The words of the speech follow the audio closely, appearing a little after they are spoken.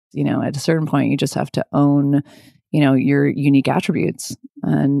At a certain point, you just have to own, your unique attributes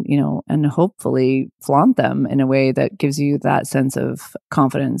and, and hopefully flaunt them in a way that gives you that sense of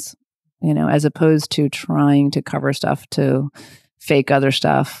confidence, as opposed to trying to cover stuff to fake other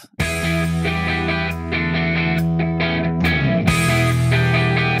stuff.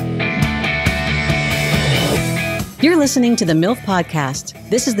 You're listening to the MILF Podcast.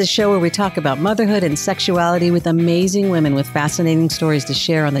 This is the show where we talk about motherhood and sexuality with amazing women with fascinating stories to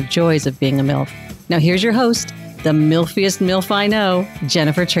share on the joys of being a MILF. Now here's your host, the MILFiest MILF I know,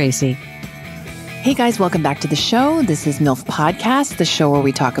 Jennifer Tracy. Hey guys, welcome back to the show. This is MILF Podcast, the show where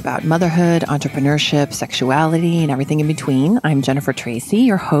we talk about motherhood, entrepreneurship, sexuality, and everything in between. I'm Jennifer Tracy,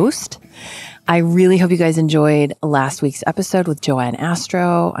 your host. I really hope you guys enjoyed last week's episode with Joanne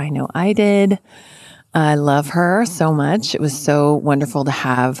Astro. I know I did. I love her so much. It was so wonderful to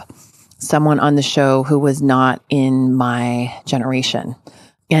have someone on the show who was not in my generation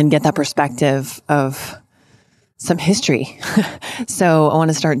and get that perspective of some history. So I want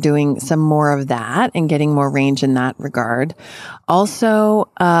to start doing some more of that and getting more range in that regard.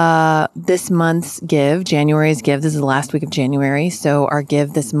 Also, this month's give, January's give, this is the last week of January. So our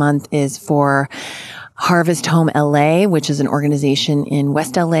give this month is for Harvest Home LA, which is an organization in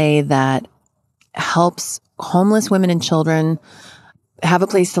West LA that helps homeless women and children have a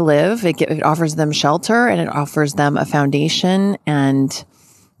place to live. It offers them shelter and it offers them a foundation and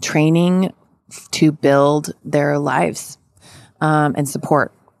training to build their lives and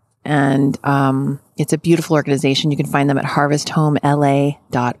support. And it's a beautiful organization. You can find them at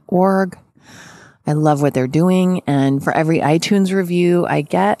harvesthomela.org. I love what they're doing. And for every iTunes review I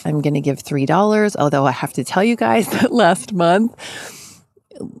get, I'm going to give $3. Although I have to tell you guys that last month,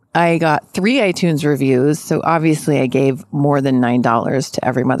 I got 3 iTunes reviews. So obviously I gave more than $9 to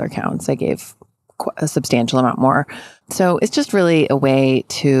every Mother Counts. I gave a substantial amount more. So it's just really a way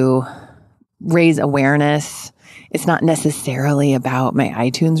to raise awareness. It's not necessarily about my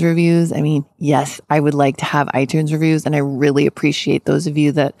iTunes reviews. I mean, yes, I would like to have iTunes reviews, and I really appreciate those of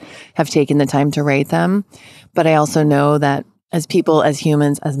you that have taken the time to write them. But I also know that as people, as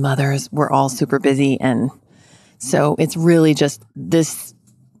humans, as mothers, we're all super busy. And so it's really just this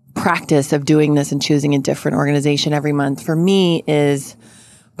practice of doing this and choosing a different organization every month for me is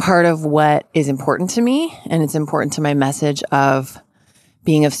part of what is important to me. And it's important to my message of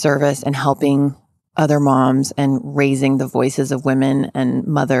being of service and helping other moms and raising the voices of women and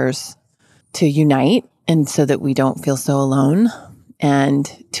mothers to unite, and so that we don't feel so alone,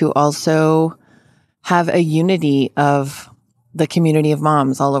 and to also have a unity of the community of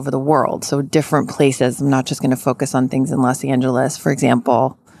moms all over the world. So different places. I'm not just going to focus on things in Los Angeles. For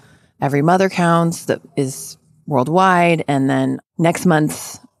example, Every Mother Counts, that is worldwide. And then next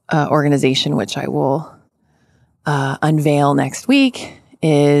month's organization, which I will unveil next week,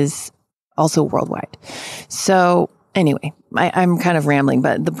 is also worldwide. So anyway, I'm kind of rambling,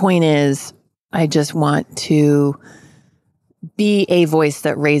 but the point is I just want to be a voice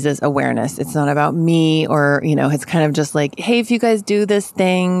that raises awareness. It's not about me or, it's kind of just like, hey, if you guys do this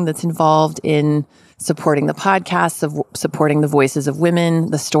thing that's involved in supporting the podcasts, of supporting the voices of women,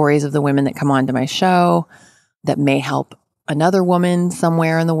 the stories of the women that come onto my show that may help another woman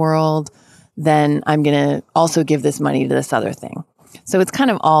somewhere in the world, then I'm going to also give this money to this other thing. So it's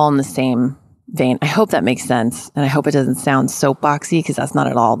kind of all in the same vein. I hope that makes sense. And I hope it doesn't sound soapboxy, because that's not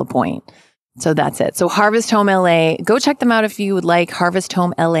at all the point. So that's it. So Harvest Home LA, go check them out if you would like,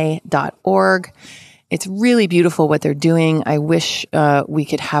 harvesthomela.org. It's really beautiful what they're doing. I wish we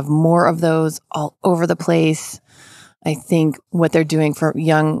could have more of those all over the place. I think what they're doing for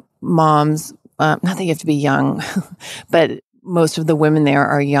young moms, not that you have to be young, but most of the women there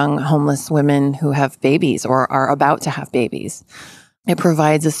are young homeless women who have babies or are about to have babies. It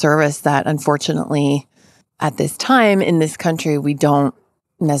provides a service that, unfortunately, at this time in this country, we don't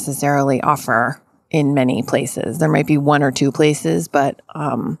necessarily offer in many places. There might be 1 or 2 places, but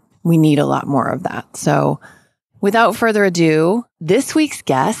we need a lot more of that. So without further ado, this week's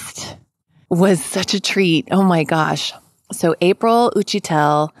guest was such a treat. Oh my gosh. So April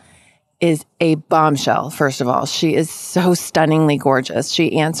Uchitel is a bombshell, first of all. She is so stunningly gorgeous.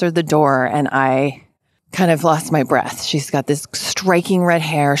 She answered the door and I kind of lost my breath. She's got this striking red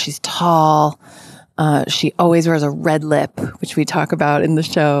hair. She's tall. She always wears a red lip, which we talk about in the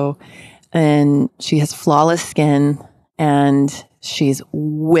show. And she has flawless skin, and she's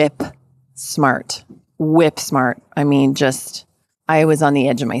whip smart. I mean, I was on the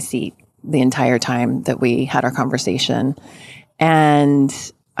edge of my seat the entire time that we had our conversation.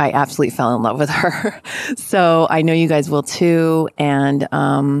 And I absolutely fell in love with her. So I know you guys will too. And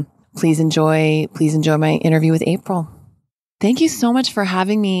please enjoy my interview with April. Thank you so much for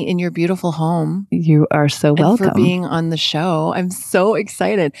having me in your beautiful home. You are so welcome. And for being on the show. I'm so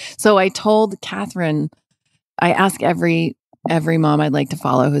excited. So I told Catherine, I ask every mom I'd like to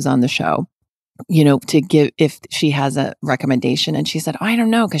follow who's on the show, to give if she has a recommendation. And she said, I don't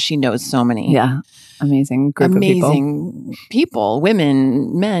know, because she knows so many. Yeah. Amazing group of people,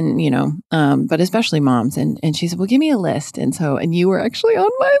 women, men, but especially moms. And she said, well, give me a list. And you were actually on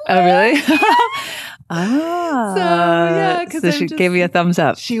my list. Oh, really? So she gave me a thumbs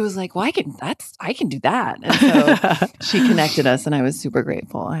up. She was like, well, I can do that. And so she connected us, and I was super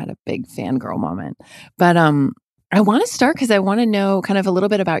grateful. I had a big fangirl moment. But I want to start because I want to know kind of a little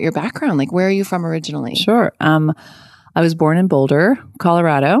bit about your background. Like, where are you from originally? Sure. I was born in Boulder,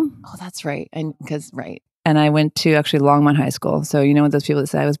 Colorado. Oh, that's right. And I went to actually Longmont High School. So you know what those people that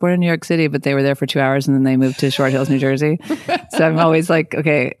say, I was born in New York City, but they were there for 2 hours and then they moved to Short Hills, New Jersey. So I'm always like,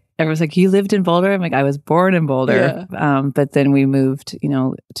 okay, everyone's like, you lived in Boulder? I'm like, I was born in Boulder. Yeah. But then we moved,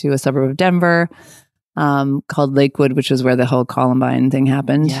 to a suburb of Denver called Lakewood, which was where the whole Columbine thing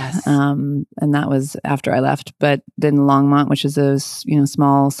happened. Yes. And that was after I left. But then Longmont, which is a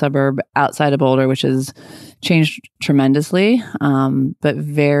small suburb outside of Boulder, which has changed tremendously, but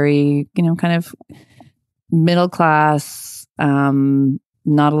very, kind of middle class,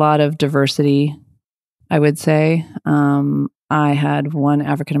 not a lot of diversity, I would say. I had one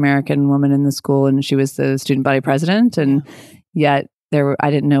African-American woman in the school, and she was the student body president. And yet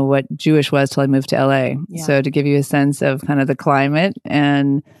I didn't know what Jewish was till I moved to LA. Yeah. So to give you a sense of kind of the climate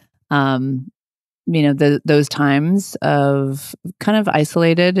and, those times of kind of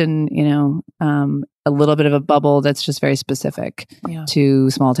isolated and, a little bit of a bubble that's just very specific to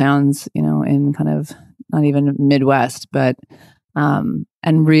small towns, in kind of not even Midwest, but, and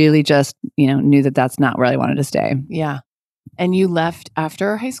really just, knew that that's not where I wanted to stay. Yeah. And you left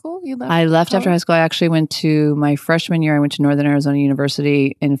after high school? I left after high school. I actually went to my freshman year. I went to Northern Arizona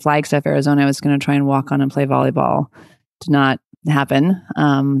University in Flagstaff, Arizona. I was going to try and walk on and play volleyball. Did not happen.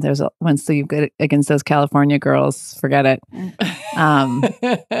 Once you get against those California girls, forget it.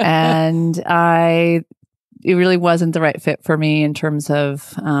 And it really wasn't the right fit for me in terms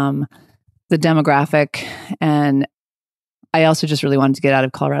of the demographic. And I also just really wanted to get out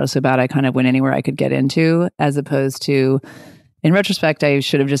of Colorado so bad. I kind of went anywhere I could get into, as opposed to, in retrospect, I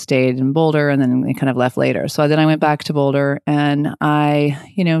should have just stayed in Boulder and then I kind of left later. So then I went back to Boulder, and my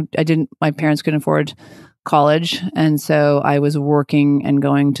parents couldn't afford college. And so I was working and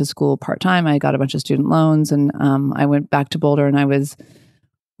going to school part-time. I got a bunch of student loans, and I went back to Boulder, and I was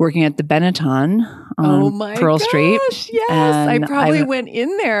working at the Benetton on Pearl Street. Yes, I probably went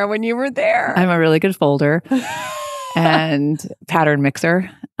in there when you were there. I'm a really good folder. And pattern mixer.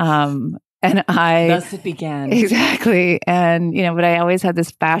 And thus it began. Exactly. And, but I always had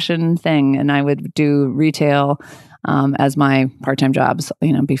this fashion thing, and I would do retail as my part-time jobs,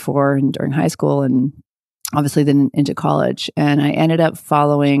 before and during high school, and obviously then into college. And I ended up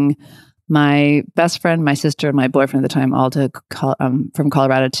following my best friend, my sister, and my boyfriend at the time, all from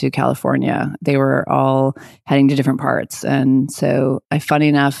Colorado to California. They were all heading to different parts. And so funny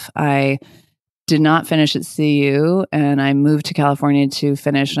enough, I did not finish at CU, and I moved to California to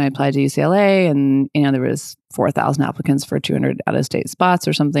finish, and I applied to UCLA, and there was 4,000 applicants for 200 out-of-state spots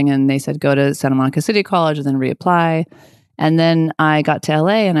or something, and they said go to Santa Monica City College and then reapply. And then I got to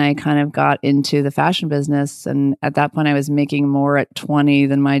LA, and I kind of got into the fashion business, and at that point I was making more at 20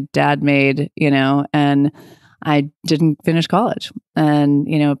 than my dad made, and I didn't finish college. And,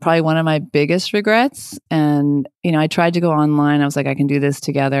 probably one of my biggest regrets. And, I tried to go online. I was like, I can do this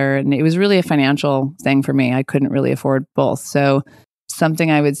together. And it was really a financial thing for me. I couldn't really afford both. So something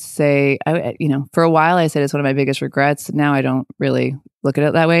I would say, for a while I said it's one of my biggest regrets. Now I don't really look at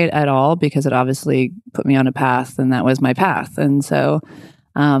it that way at all, because it obviously put me on a path, and that was my path. And so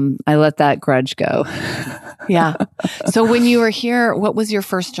I let that grudge go. Yeah. So when you were here, what was your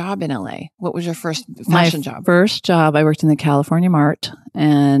first job in LA? What was your first fashion job? First job, I worked in the California Mart,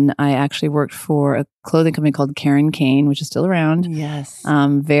 and I actually worked for a clothing company called Karen Kane, which is still around. Yes.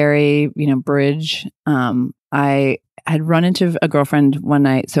 Very, bridge. I had run into a girlfriend one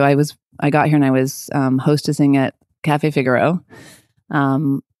night. So I got here and I was hostessing at Cafe Figaro.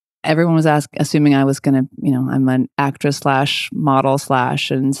 Everyone was assuming I was going to, I'm an actress / model /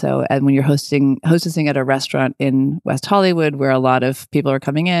 and so, and when you're hostessing at a restaurant in West Hollywood where a lot of people are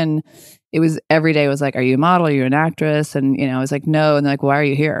coming in, it was every day was like, are you a model? Are you an actress? And, I was like, no. And they're like, why are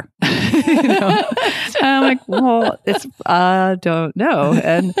you here? And I'm like, well, it's, don't know.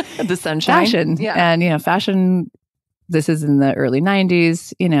 And the sunshine. Fashion. Yeah. And, fashion, this is in the early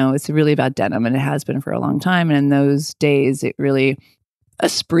 90s, it's really about denim, and it has been for a long time. And in those days, it really,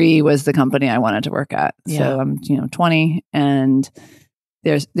 Esprit was the company I wanted to work at. Yeah. So I'm, 20, and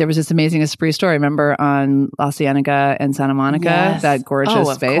there was this amazing Esprit store. Remember on La Cienega and Santa Monica, Yes. that gorgeous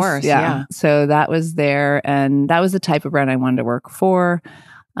of space. course, yeah. So that was there, and that was the type of brand I wanted to work for.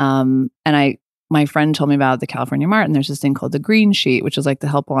 And my friend told me about the California Mart, and there's this thing called the Green Sheet, which is like the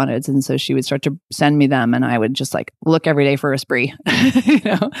help wanteds. And so she would start to send me them, and I would just like look every day for Esprit,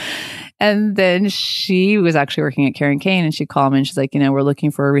 And then she was actually working at Karen Kane, and she called me and she's like, we're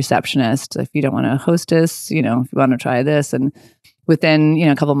looking for a receptionist. If you don't want a hostess, if you want to try this. And within,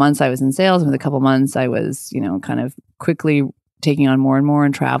 a couple months I was in sales. And within a couple months I was, kind of quickly taking on more and more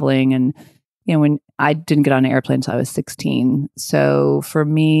and traveling. And, when I didn't get on an airplane until I was 16. So for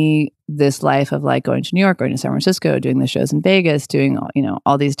me, this life of like going to New York, going to San Francisco, doing the shows in Vegas, doing,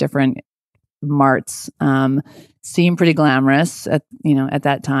 all these different marts, seemed pretty glamorous at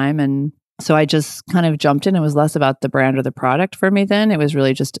that time. And so I just kind of jumped in. It was less about the brand or the product for me then. It was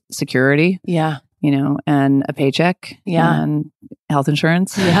really just security. Yeah. And a paycheck. Yeah. And health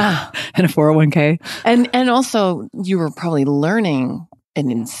insurance. Yeah. And a 401k. And also you were probably learning an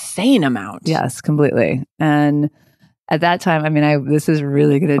insane amount. Yes, completely. And at that time, this is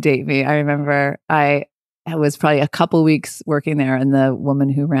really going to date me. I remember I was probably a couple weeks working there, and the woman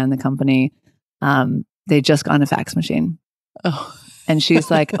who ran the company, they just got on a fax machine. Oh. And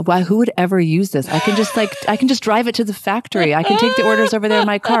she's like, "Why? Who would ever use this? I can just drive it to the factory. I can take the orders over there in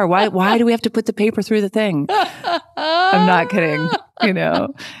my car. Why do we have to put the paper through the thing?" I'm not kidding,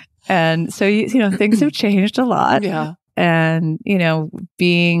 And so things have changed a lot. Yeah. And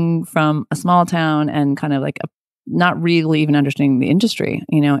being from a small town and kind of like not really even understanding the industry,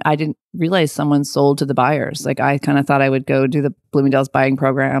 I didn't realize someone sold to the buyers. Like I kind of thought I would go do the Bloomingdale's buying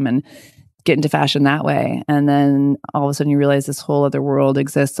program and get into fashion that way. And then all of a sudden you realize this whole other world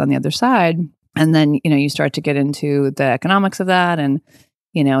exists on the other side. And then, you start to get into the economics of that and,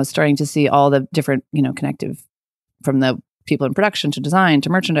 starting to see all the different, connective from the people in production to design to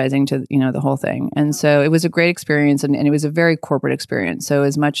merchandising to, the whole thing. And so it was a great experience and it was a very corporate experience. So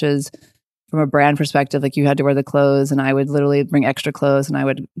as much as from a brand perspective, like you had to wear the clothes and I would literally bring extra clothes and I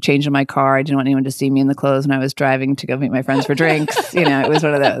would change in my car. I didn't want anyone to see me in the clothes when I was driving to go meet my friends for drinks. It was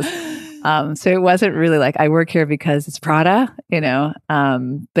one of those. So it wasn't really like I work here because it's Prada,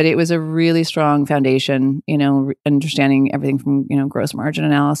 but it was a really strong foundation, understanding everything from, gross margin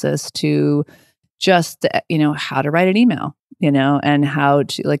analysis to just, how to write an email, and how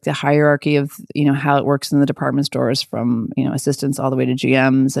to like the hierarchy of, how it works in the department stores from, assistants all the way to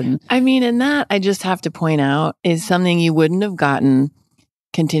GMs. And and that I just have to point out is something you wouldn't have gotten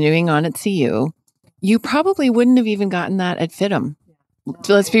continuing on at CU. You probably wouldn't have even gotten that at FITM.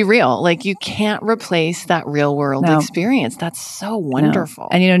 So let's be real. Like you can't replace that real world experience. That's so wonderful.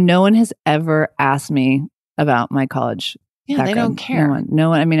 No. And, no one has ever asked me about my college. Yeah, they don't care. No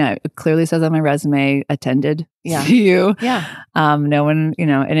one. It clearly says on my resume, attended CU. Yeah. No one,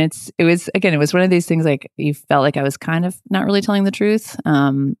 and it was one of these things like you felt like I was kind of not really telling the truth.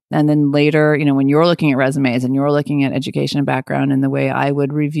 And then later, when you're looking at resumes and you're looking at education and background and the way I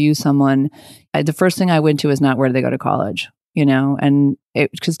would review someone, the first thing I went to is not where did they go to college, and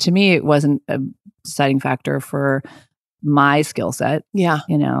because to me, it wasn't a deciding factor for my skill set. Yeah.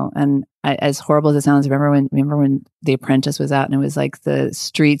 And as horrible as it sounds, remember when The Apprentice was out and it was like the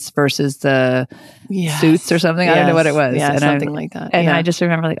streets versus the suits or something. I don't know what it was. Yeah, and something like that. And I just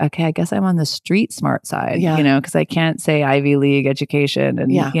remember like, okay, I guess I'm on the street smart side, Yeah. Because I can't say Ivy League education.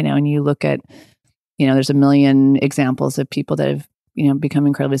 And, Yeah. And you look at, there's a million examples of people that have, become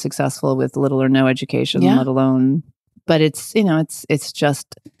incredibly successful with little or no education, let alone, but it's, it's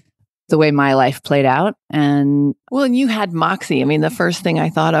just the way my life played out. And you had moxie. The first thing I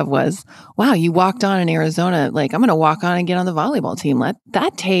thought of was, wow, you walked on in Arizona. Like, I'm going to walk on and get on the volleyball team.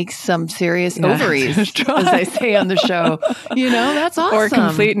 That takes some serious ovaries, as I say on the show. That's awesome. Or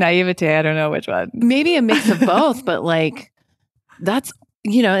complete naivete. I don't know which one. Maybe a mix of both, but like, that's,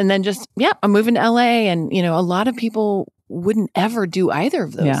 and then just, I'm moving to LA. And, a lot of people wouldn't ever do either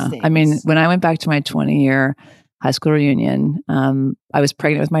of those things. When I went back to my 20-year high school reunion, I was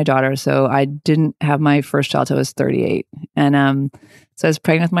pregnant with my daughter. So I didn't have my first child till I was 38. And so I was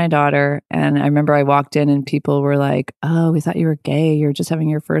pregnant with my daughter. And I remember I walked in and people were like, "Oh, we thought you were gay. You're just having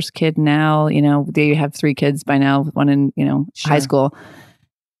your first kid now." They have 3 kids by now, one in, high school.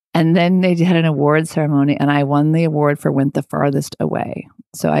 And then they had an award ceremony and I won the award for Went the Farthest Away.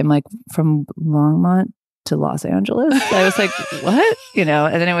 So I'm like from Longmont to Los Angeles. I was like, what? And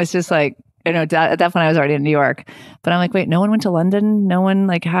then it was just like, at that point I was already in New York, but I'm like, wait, no one went to London? No one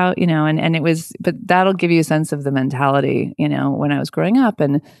like how, and it was, but that'll give you a sense of the mentality, when I was growing up.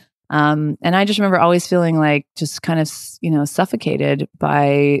 And And I just remember always feeling like just kind of, suffocated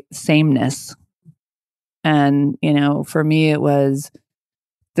by sameness. And, for me, it was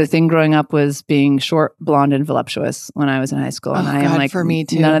the thing growing up was being short, blonde, and voluptuous when I was in high school. And I am like, for me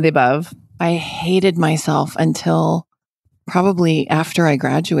too. None of the above. I hated myself until probably after I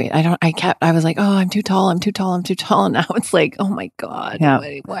graduate. I was like, oh, I'm too tall. And now it's like, oh my God. Yeah.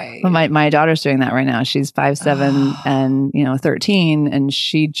 Why? Well, my daughter's doing that right now. She's 5'7" and, 13. And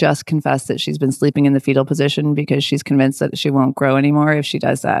she just confessed that she's been sleeping in the fetal position because she's convinced that she won't grow anymore if she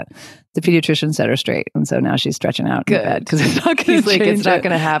does that. The pediatrician set her straight. And so now she's stretching out in bed because it's not going to change. It's not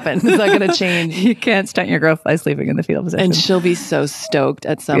going to happen. It's not going to change. You can't stunt your growth by sleeping in the fetal position. And she'll be so stoked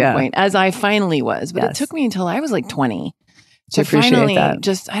at some point, as I finally was. But it took me until I was like 20. To finally, that.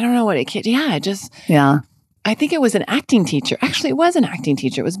 I don't know what I think it was an acting teacher. Actually, it was an acting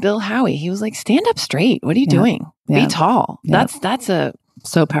teacher. It was Bill Howie. He was like, stand up straight. What are you doing? Be tall. Yeah. That's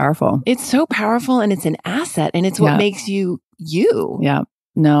so powerful. It's so powerful and it's an asset and it's what makes you you. Yeah.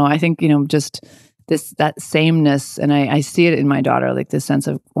 No, I think, just that sameness. And I see it in my daughter, like this sense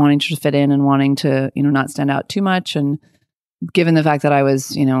of wanting to fit in and wanting to, not stand out too much. And given the fact that I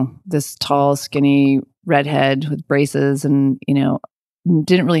was, this tall, skinny redhead with braces and,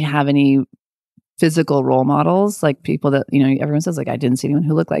 didn't really have any physical role models, like people that, everyone says like, I didn't see anyone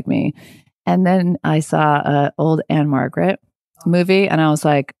who looked like me. And then I saw old Anne Margaret movie and I was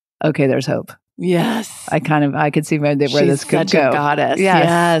like, okay, there's hope. Yes. I could see where this could such go. A goddess.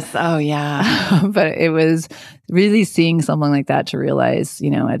 Yes. Oh yeah. But it was really seeing someone like that to realize,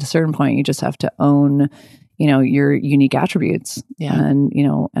 at a certain point, you just have to own, your unique attributes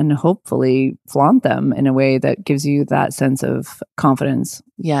and hopefully flaunt them in a way that gives you that sense of confidence.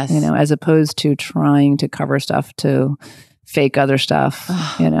 Yes. As opposed to trying to cover stuff to fake other stuff,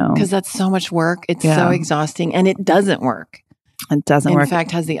 Because that's so much work. It's so exhausting and it doesn't work. It doesn't work. In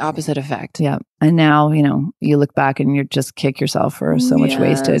fact, has the opposite effect. Yeah. And now, you look back and you just kick yourself for so much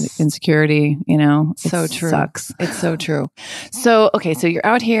wasted insecurity, So true. Sucks. It's so true. So, okay. So you're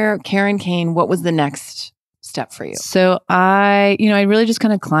out here, Karen Kane. What was the next step for you? So I really just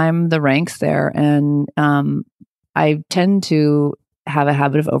kind of climbed the ranks there. And I tend to have a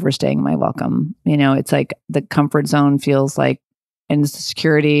habit of overstaying my welcome. It's like the comfort zone feels like, and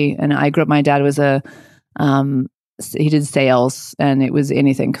security. And I grew up, my dad was he did sales and it was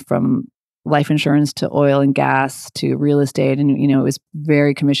anything from life insurance to oil and gas to real estate. And, it was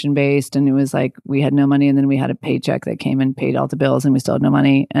very commission based and it was like, we had no money and then we had a paycheck that came and paid all the bills and we still had no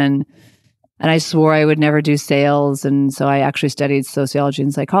money. And I swore I would never do sales. And so I actually studied sociology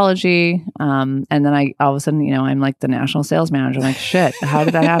and psychology. And then all of a sudden, I'm like the national sales manager. I'm like, shit, how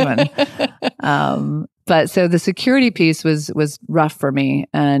did that happen? But so the security piece was rough for me.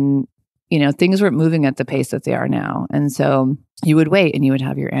 And, things weren't moving at the pace that they are now. And so you would wait and you would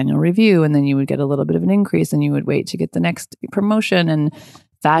have your annual review and then you would get a little bit of an increase and you would wait to get the next promotion. And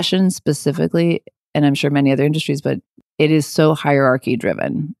fashion specifically, and I'm sure many other industries, but it is so hierarchy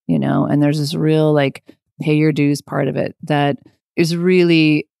driven, and there's this real like pay your dues part of it that is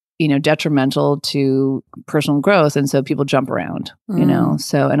really, detrimental to personal growth. And so people jump around,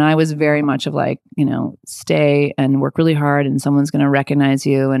 so, and I was very much of like, stay and work really hard and someone's going to recognize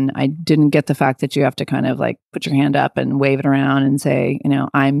you. And I didn't get the fact that you have to kind of like put your hand up and wave it around and say,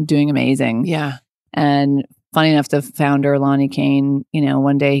 I'm doing amazing. Yeah. And funny enough, the founder, Lonnie Kane,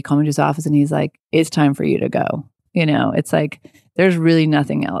 one day he called me to his office and he's like, it's time for you to go. It's like, there's really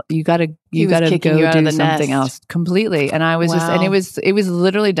nothing else. You got to go do something else completely. And I was just, and it was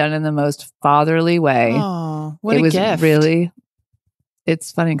literally done in the most fatherly way. Oh, what a gift. Really,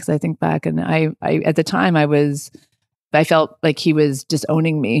 it's funny because I think back and I at the time I felt like he was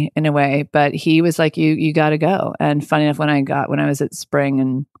disowning me in a way, but he was like, you got to go. And funny enough, when I was at Spring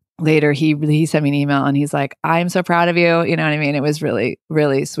and later he sent me an email and he's like, I'm so proud of you. You know what I mean? It was really,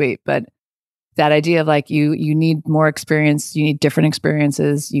 really sweet. But that idea of like, you need more experience, you need different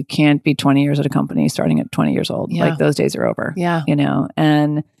experiences. You can't be 20 years at a company starting at 20 years old. Yeah. Like those days are over. Yeah.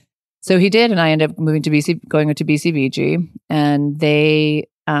 And so he did. And I ended up going to BCBG and they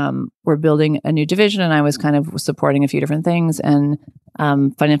were building a new division and I was kind of supporting a few different things. And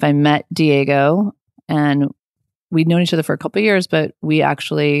funny enough, I met Diego and we'd known each other for a couple of years, but we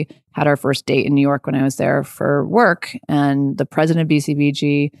actually had our first date in New York when I was there for work. And the president of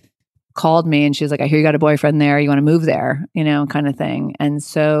BCBG called me and she was like, I hear you got a boyfriend there. You want to move there, kind of thing. And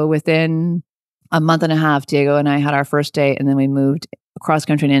so within a month and a half, Diego and I had our first date and then we moved across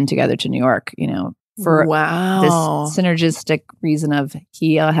country and in together to New York, for this synergistic reason of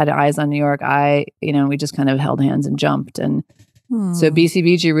he had eyes on New York. We just kind of held hands and jumped. And So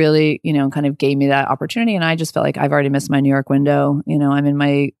BCBG really, kind of gave me that opportunity. And I just felt like I've already missed my New York window. I'm in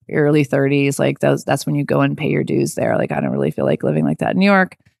my early 30s. Like that's when you go and pay your dues there. Like I don't really feel like living like that in New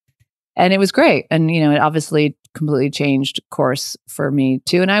York. And it was great. And, it obviously completely changed course for me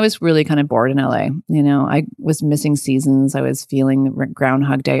too. And I was really kind of bored in LA. I was missing seasons. I was feeling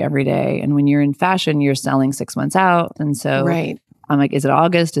Groundhog Day every day. And when you're in fashion, you're selling 6 months out. And so I'm like, is it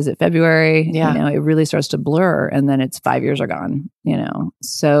August? Is it February? Yeah. It really starts to blur. And then it's 5 years are gone,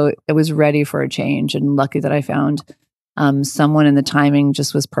 So it was ready for a change. And lucky that I found someone, and the timing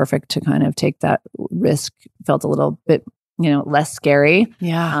just was perfect to kind of take that risk. Felt a little bit less scary.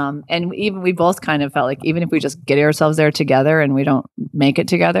 Yeah. And even we both kind of felt like even if we just get ourselves there together and we don't make it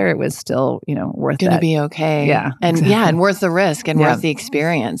together, it was still, worth Going to that. be okay. Yeah. And and worth the risk and worth the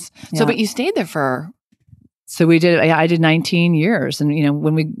experience. So, but you stayed there for. So we did, I did 19 years. And,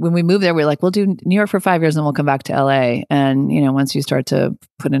 when we moved there, we were like, we'll do New York for 5 years and we'll come back to LA. And, once you start to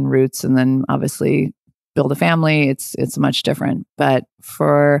put in roots and then obviously build a family, it's much different. But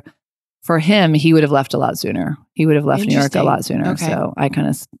for him, he would have left a lot sooner. He would have left New York a lot sooner. Okay. So I kind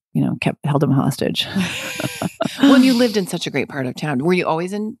of, held him hostage. Well, you lived in such a great part of town. Were you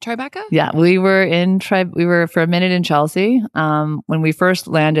always in Tribeca? Yeah, we were for a minute in Chelsea. When we first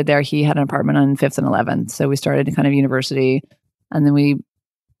landed there, he had an apartment on 5th and 11th. So we started kind of university, and then we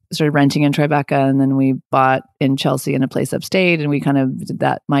started renting in Tribeca, and then we bought in Chelsea in a place upstate, and we kind of did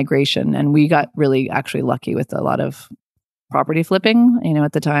that migration. And we got really actually lucky with a lot of property flipping,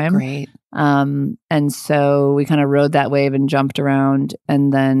 at the time. Great. And so we kind of rode that wave and jumped around.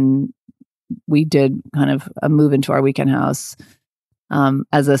 And then we did kind of a move into our weekend house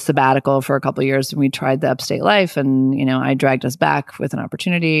as a sabbatical for a couple of years. And we tried the upstate life, and, I dragged us back with an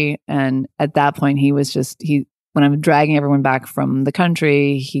opportunity. And at that point, when I'm dragging everyone back from the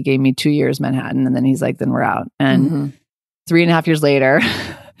country, he gave me 2 years Manhattan. And then he's like, then we're out. And 3.5 years later,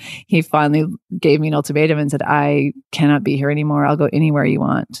 he finally gave me an ultimatum and said, I cannot be here anymore. I'll go anywhere you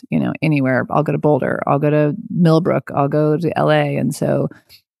want, anywhere. I'll go to Boulder. I'll go to Millbrook. I'll go to LA. And so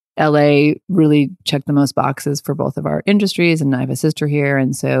LA really checked the most boxes for both of our industries. And I have a sister here.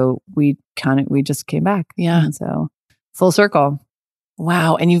 And so we just came back. Yeah. And so full circle.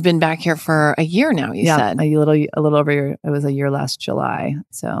 Wow. And you've been back here for a year now, you said. A little over a year. It was a year last July.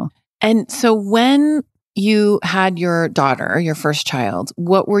 And so when you had your daughter, your first child,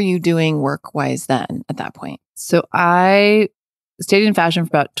 what were you doing work-wise then at that point? So I stayed in fashion for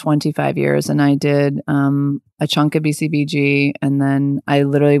about 25 years, and I did a chunk of BCBG, and then I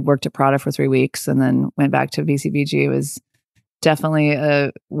literally worked at Prada for 3 weeks and then went back to BCBG. It was definitely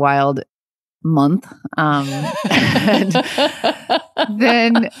a wild month. And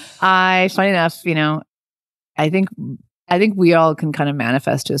then funny enough, I think we all can kind of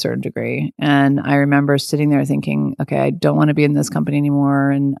manifest to a certain degree. And I remember sitting there thinking, okay, I don't want to be in this company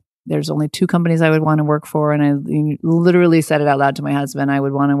anymore. And there's only 2 companies I would want to work for. And I literally said it out loud to my husband. I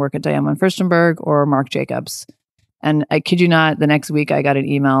would want to work at Diane Von Furstenberg or Marc Jacobs. And I kid you not, the next week I got an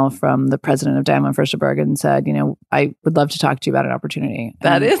email from the president of Diane Von Furstenberg and said, I would love to talk to you about an opportunity.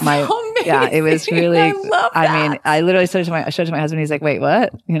 That is so amazing. Yeah, it was really, I love that. I mean, I literally showed it to my husband. He's like, wait,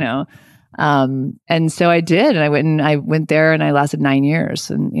 what? And so I did, and I went there and I lasted 9 years.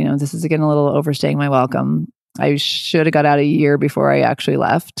 And, this is again, a little overstaying my welcome. I should have got out a year before I actually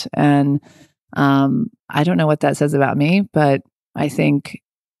left. And, I don't know what that says about me, but I think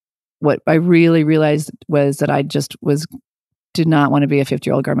what I really realized was that I just did not want to be a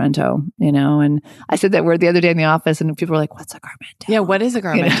 50-year-old garmento, and I said that word the other day in the office, and people were like, what's a garmento? Yeah. What is a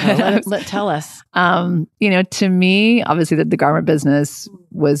garmento? Tell us. To me, obviously the garment business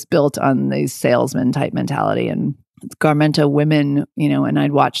was built on the salesman type mentality, and garmento women, and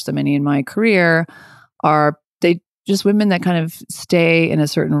I'd watched so many in my career, are they just women that kind of stay in a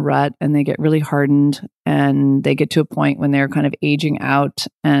certain rut, and they get really hardened, and they get to a point when they're kind of aging out,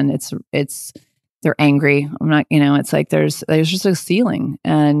 and they're angry. I'm not, it's like there's just a ceiling,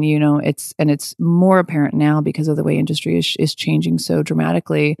 and it's more apparent now because of the way industry is changing so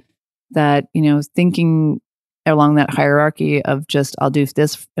dramatically that thinking along that hierarchy of just I'll do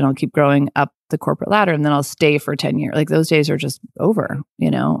this and I'll keep growing up the corporate ladder and then I'll stay for 10 years. Like those days are just over,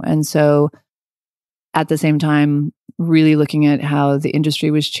 And so at the same time, really looking at how the industry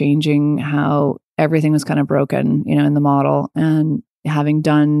was changing, how everything was kind of broken, in the model, and having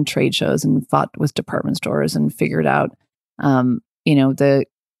done trade shows and fought with department stores and figured out, the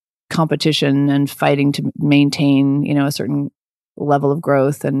competition and fighting to maintain, a certain level of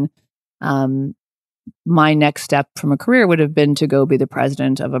growth. And my next step from a career would have been to go be the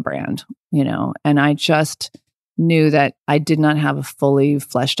president of a brand, and I just knew that I did not have a fully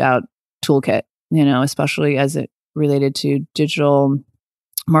fleshed out toolkit, especially as related to digital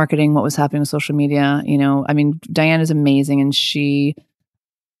marketing, what was happening with social media. I mean, Diane is amazing. And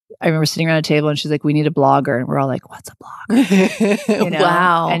I remember sitting around a table and she's like, we need a blogger. And we're all like, what's a blogger?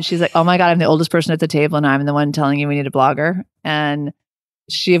 Wow. And she's like, oh my God, I'm the oldest person at the table and I'm the one telling you we need a blogger. And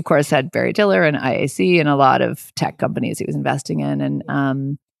she, of course, had Barry Diller and IAC and a lot of tech companies he was investing in.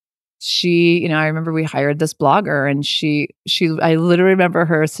 And she, I remember we hired this blogger and I literally remember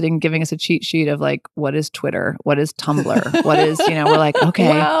her giving us a cheat sheet of like, what is Twitter? What is Tumblr? What is, we're like, okay.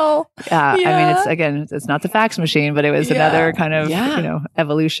 Wow. I mean, it's not the fax machine, but it was another kind of,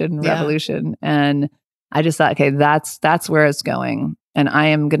 revolution. And I just thought, okay, that's where it's going. And I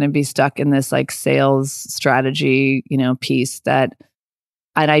am going to be stuck in this like sales strategy, piece that,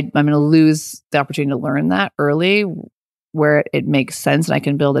 and I'm going to lose the opportunity to learn that early where it makes sense and I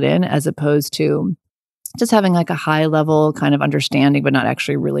can build it in, as opposed to just having like a high level kind of understanding, but not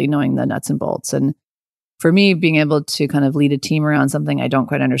actually really knowing the nuts and bolts. And for me, being able to kind of lead a team around something I don't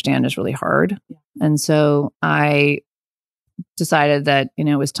quite understand is really hard. Yeah. And so I decided that,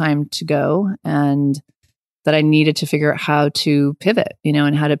 it was time to go and that I needed to figure out how to pivot,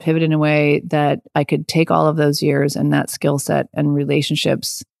 and how to pivot in a way that I could take all of those years and that skill set and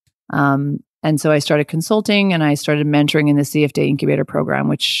relationships. And so I started consulting and I started mentoring in the CFD incubator program,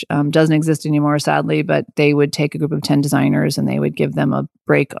 which doesn't exist anymore, sadly, but they would take a group of 10 designers and they would give them a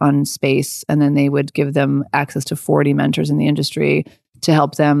break on space. And then they would give them access to 40 mentors in the industry to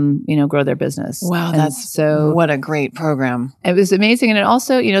help them, grow their business. Wow, what a great program. It was amazing. And it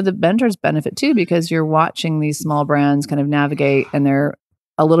also, the mentors benefit too, because you're watching these small brands kind of navigate and they're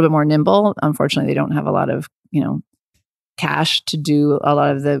a little bit more nimble. Unfortunately, they don't have a lot of, cash to do a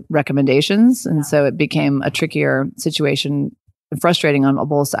lot of the recommendations. And so it became a trickier situation, frustrating on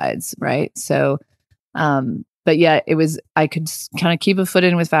both sides. Right. So, but yeah, I could kind of keep a foot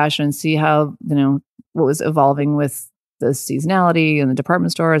in with fashion and see how, what was evolving with the seasonality and the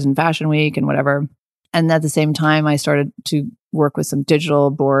department stores and fashion week and whatever. And at the same time, I started to work with some digital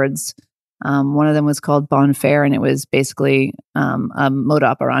boards. One of them was called Bon Fair, and it was basically a mode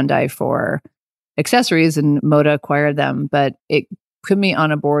operandi for accessories, and Moda acquired them. But it put me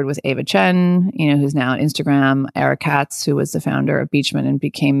on a board with Ava Chen, who's now on Instagram, Eric Katz, who was the founder of Beachman and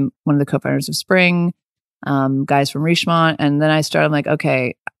became one of the co-founders of Spring, guys from Richemont. And then I started like,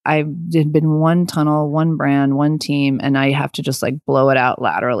 okay, I had been one tunnel, one brand, one team, and I have to just like blow it out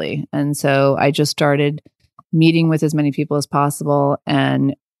laterally. And so I just started meeting with as many people as possible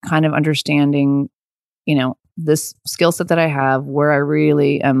and kind of understanding, this skill set that I have, where I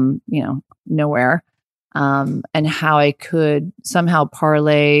really am, nowhere, and how I could somehow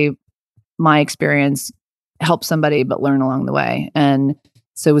parlay my experience, help somebody, but learn along the way. And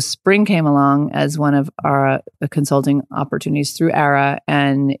so Spring came along as one of our consulting opportunities through Ara.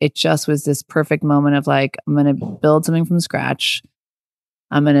 And it just was this perfect moment of like, I'm going to build something from scratch.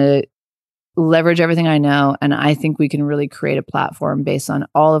 I'm going to leverage everything I know. And I think we can really create a platform based on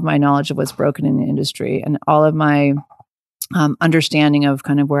all of my knowledge of what's broken in the industry and all of my understanding of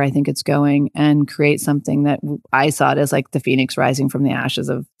kind of where I think it's going, and create something that I saw it as like the phoenix rising from the ashes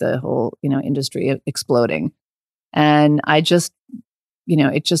of the whole, industry exploding. And I just,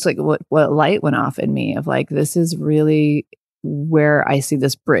 it just like what light went off in me of like, this is really where I see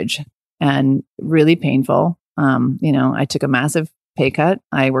this bridge, and really painful. I took a massive pay cut.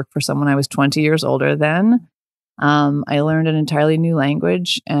 I worked for someone I was 20 years older than. I learned an entirely new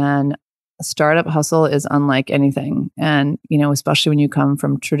language, and startup hustle is unlike anything. And, especially when you come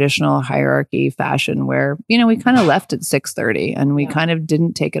from traditional hierarchy fashion where, we kind of left at 6:30 and we kind of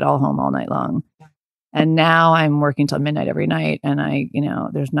didn't take it all home all night long. And now I'm working till midnight every night, and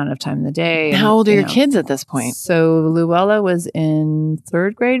there's not enough time in the day. How old are your kids at this point? So Luella was in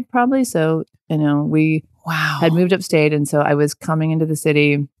 3rd grade probably. So, we had moved upstate. And so I was coming into the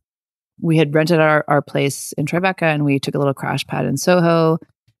city. We had rented our place in Tribeca, and we took a little crash pad in Soho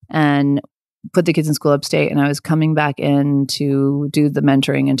and put the kids in school upstate. And I was coming back in to do the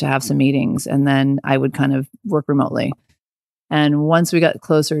mentoring and to have some meetings. And then I would kind of work remotely. And once we got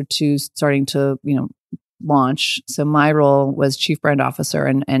closer to starting to, launch, so my role was chief brand officer,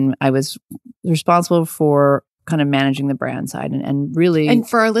 and I was responsible for kind of managing the brand side and really. And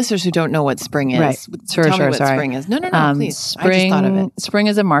for our listeners who don't know what Spring is, right. Tell me what Spring is. No, please. Spring, I just thought of it. Spring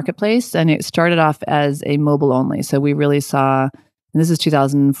is a marketplace, and it started off as a mobile only. So we really saw, and this is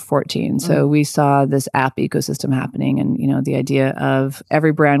 2014. So we saw this app ecosystem happening, and the idea of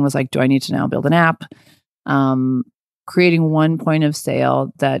every brand was like, do I need to now build an app? Creating one point of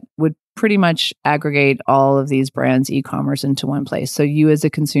sale that would pretty much aggregate all of these brands' e-commerce into one place. So you as a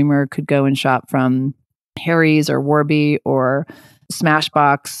consumer could go and shop from Harry's or Warby or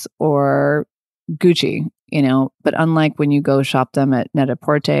Smashbox or Gucci, but unlike when you go shop them at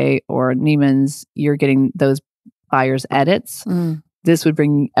Net-a-Porter or Neiman's, you're getting those buyers' edits. This would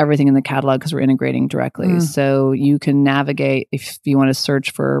bring everything in the catalog because we're integrating directly. So you can navigate if you want to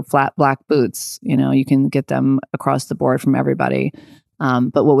search for flat black boots, you can get them across the board from everybody.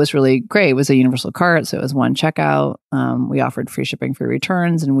 But what was really great was a universal cart. So it was one checkout. We offered free shipping, free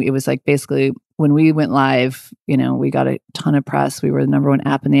returns. And it was like basically when we went live, we got a ton of press. We were the number one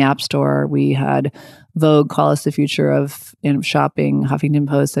app in the App Store. We had Vogue call us the future of shopping. Huffington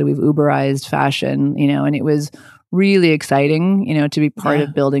Post said we've Uberized fashion, and it was really exciting, to be part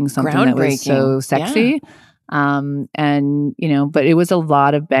of building something that was so sexy. But it was a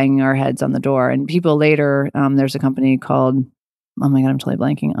lot of banging our heads on the door. And people later, there's a company called, oh my God, I'm totally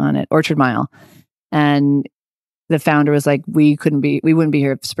blanking on it, Orchard Mile. And the founder was like, we wouldn't be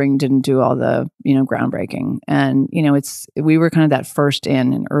here if Spring didn't do all the, groundbreaking. And, we were kind of that first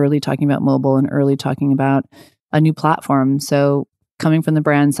in and early talking about mobile and early talking about a new platform. So coming from the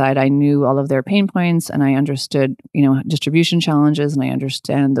brand side, I knew all of their pain points and I understood, distribution challenges, and I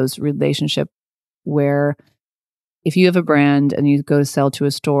understand those relationship where if you have a brand and you go to sell to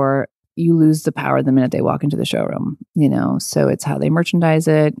a store, you lose the power the minute they walk into the showroom, so it's how they merchandise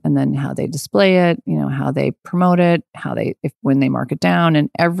it and then how they display it, how they promote it, when they mark it down, and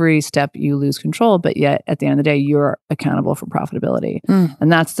every step you lose control, but yet at the end of the day, you're accountable for profitability.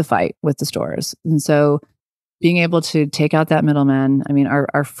 And that's the fight with the stores. And so being able to take out that middleman,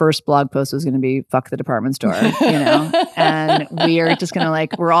 our first blog post was going to be fuck the department store, and we are just going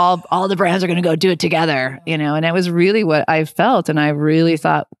to all the brands are going to go do it together, and it was really what I felt. And I really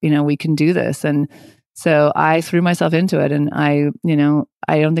thought, we can do this. And so I threw myself into it. And I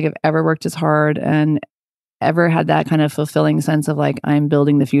don't think I've ever worked as hard and ever had that kind of fulfilling sense of I'm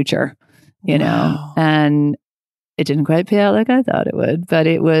building the future, and it didn't quite pay out like I thought it would, but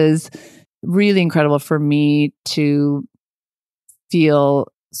it was really incredible for me to feel,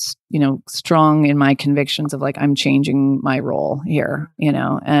 strong in my convictions of I'm changing my role here,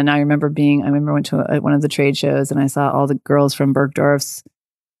 and I remember went to one of the trade shows and I saw all the girls from Bergdorf's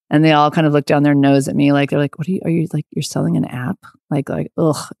and they all kind of looked down their nose at me. They're like, what are you you're selling an app?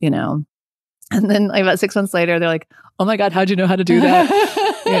 Ugh, and then about 6 months later, they're like, oh my God, how'd you know how to do that?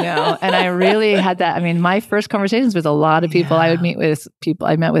 And I really had that. My first conversations with a lot of people, I would meet with people.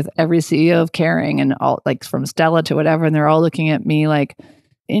 I met with every CEO of Kering and all from Stella to whatever. And they're all looking at me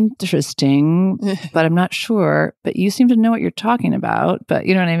interesting, but I'm not sure, but you seem to know what you're talking about, but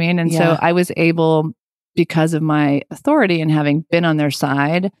you know what I mean? And so I was able, because of my authority and having been on their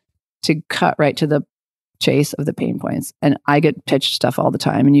side, to cut right to the chase of the pain points. And I get pitched stuff all the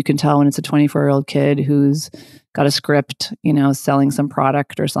time. And you can tell when it's a 24-year-old kid who's got a script, selling some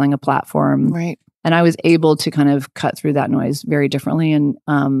product or selling a platform. Right. And I was able to kind of cut through that noise very differently. And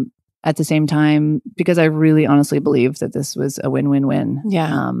at the same time, because I really honestly believed that this was a win-win-win.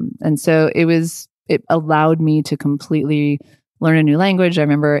 Yeah. And so it allowed me to completely learn a new language. I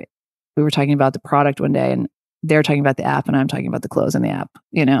remember we were talking about the product one day and they're talking about the app and I'm talking about the clothes in the app,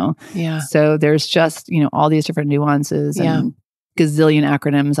 Yeah. So there's just, all these different nuances and gazillion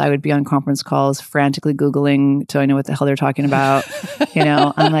acronyms. I would be on conference calls frantically Googling till I know what the hell they're talking about.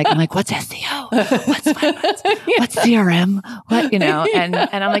 I'm like, what's SEO? What's CRM? What, and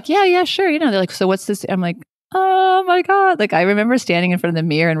I'm like, yeah, sure. They're like, so what's this? I'm like, oh my God. I remember standing in front of the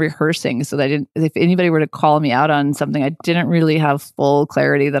mirror and rehearsing so that if anybody were to call me out on something, I didn't really have full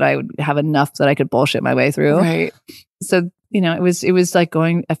clarity that I would have enough that I could bullshit my way through. Right. So, it was I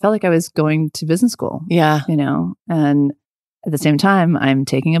felt like I was going to business school. Yeah. And at the same time, I'm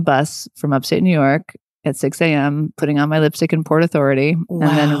taking a bus from upstate New York at 6 a.m., putting on my lipstick in Port Authority, and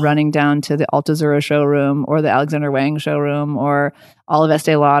then running down to the Altazura showroom or the Alexander Wang showroom or all of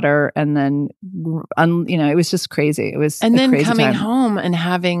Estee Lauder. And then, it was just crazy. It was and then crazy coming time. home and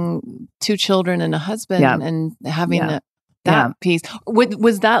having 2 children and a husband and having that piece.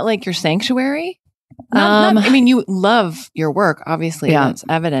 Was that your sanctuary? You love your work, obviously, that's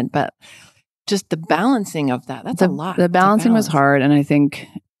evident, but just the balancing of that's a lot. The balancing was hard. And I think,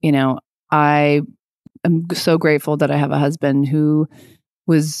 I am so grateful that I have a husband who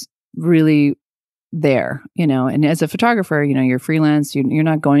was really there, and as a photographer, you're freelance, you're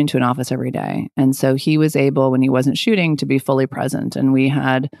not going to an office every day. And so he was able, when he wasn't shooting, to be fully present. And we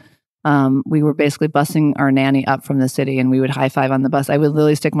were basically busing our nanny up from the city and we would high five on the bus. I would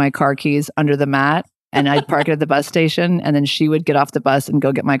literally stick my car keys under the mat and I'd park it at the bus station and then she would get off the bus and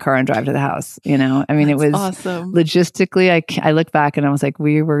go get my car and drive to the house. It was awesome. Logistically, I look back and I was like,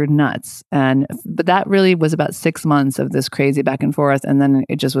 we were nuts. But that really was about 6 months of this crazy back and forth. And then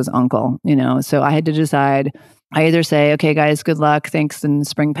it just was uncle, so I had to decide, I either say, okay, guys, good luck, thanks, and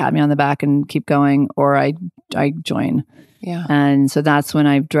spring pat me on the back and keep going, or I join. Yeah. And so that's when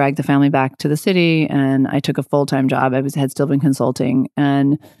I dragged the family back to the city, and I took a full-time job. Had still been consulting,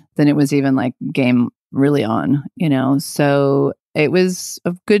 and then it was even like game really on, So it was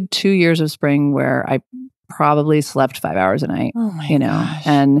a good 2 years of spring where I probably slept 5 hours a night. Oh my gosh.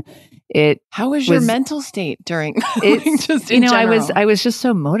 And how was your mental state during just in general? I was just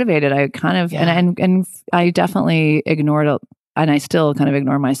so motivated. I kind of and I definitely ignored and I still kind of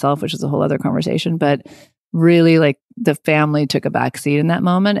ignore myself, which is a whole other conversation, but really like the family took a back seat in that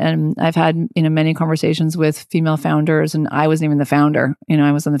moment. And I've had, many conversations with female founders, and I wasn't even the founder,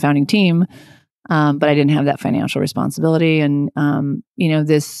 I was on the founding team. But I didn't have that financial responsibility. And, I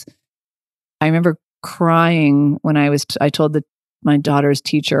remember crying when I told my daughter's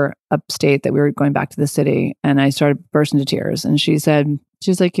teacher upstate that we were going back to the city, and I started bursting into tears. And she's like,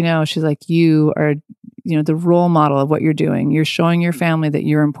 you are, the role model of what you're doing. You're showing your family that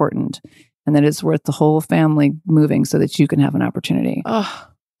you're important and that it's worth the whole family moving so that you can have an opportunity. Oh,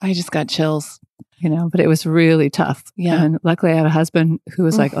 I just got chills. But it was really tough. Yeah. And luckily I have a husband who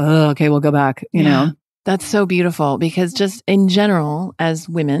was like, oh, okay, we'll go back, you know. That's so beautiful, because just in general, as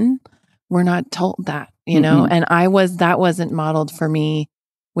women, we're not told that, and that wasn't modeled for me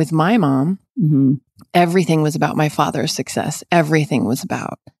with my mom. Mm-hmm. Everything was about my father's success. Everything was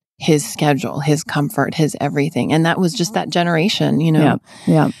about his schedule, his comfort, his everything. And that was just that generation,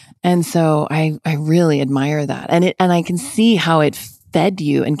 Yeah. And so I really admire that. And I can see how it fed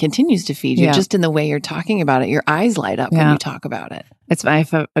you and continues to feed you just in the way you're talking about it. Your eyes light up when you talk about it. I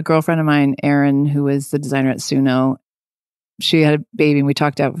have a girlfriend of mine, Erin, who was the designer at Suno. She had a baby, and we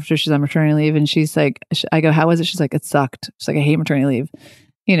talked after she's on maternity leave, and she's like, I go, how was it? She's like, it sucked. She's like, I hate maternity leave,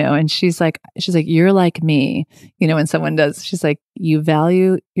 and she's like, you're like me, when someone does, she's like, you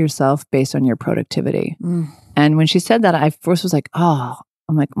value yourself based on your productivity. And when she said that, I first was like, oh,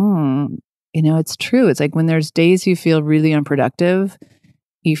 I'm like, it's true. It's like when there's days you feel really unproductive,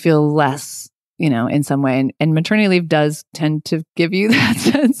 you feel less, in some way. And maternity leave does tend to give you that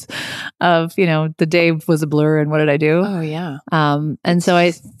sense of, the day was a blur and what did I do? Oh, yeah. And so I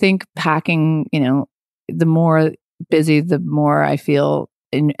think packing, the more busy, the more I feel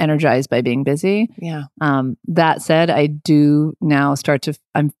energized by being busy. Yeah. That said, I do now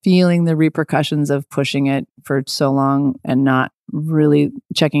I'm feeling the repercussions of pushing it for so long and not really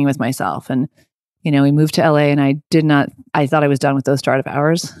checking in with myself. And, we moved to LA, and I thought I was done with those startup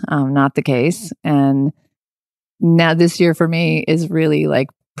hours. Not the case. And now this year for me is really like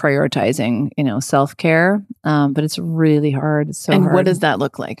prioritizing, self-care. But it's really hard. It's so hard. What does that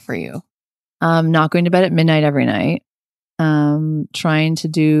look like for you? Not going to bed at midnight every night. Trying to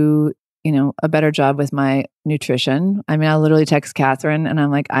do, a better job with my nutrition. I mean, I'll literally text Catherine and I'm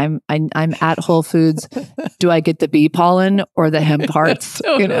like, I'm at Whole Foods. Do I get the bee pollen or the hemp hearts?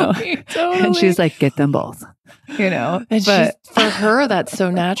 Totally. And she's like, get them both. And for her, that's so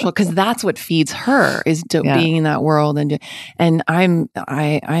natural, because that's what feeds her is being in that world. And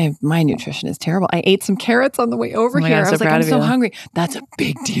my nutrition is terrible. I ate some carrots on the way over here. God, I was like, I'm so hungry. That's a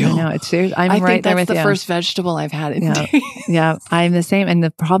big deal. I know, it's serious. I think that's the first vegetable I've had in days. Yeah, I'm the same. And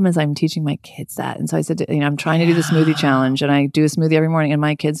the problem is I'm teaching my kids that. And so I said, I'm trying to do the smoothie challenge, and I do a smoothie every morning, and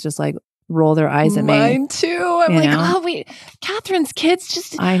my kids just like roll their eyes at me. Mine too. I'm like, oh wait, Catherine's kids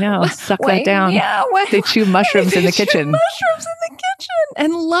just. I know. Suck that down. Yeah. They chew mushrooms in the kitchen.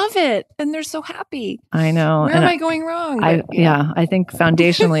 And love it, and they're so happy. I know. Where am I going wrong? I think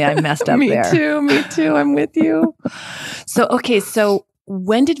foundationally I messed up there. Me too. I'm with you. So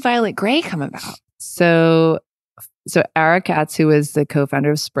when did Violet Grey come about? So Ara Katz, who was the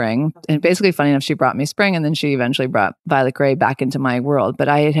co-founder of Spring, and basically funny enough, she brought me Spring, and then she eventually brought Violet Grey back into my world. But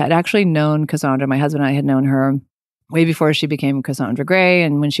I had actually known Cassandra, my husband and I had known her way before she became Cassandra Grey,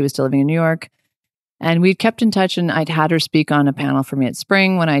 and when she was still living in New York. And we'd kept in touch, and I'd had her speak on a panel for me at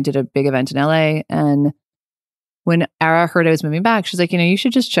Spring when I did a big event in LA. And when Ara heard I was moving back, she's like, you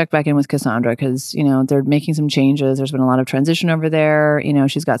should just check back in with Cassandra, because, they're making some changes. There's been a lot of transition over there.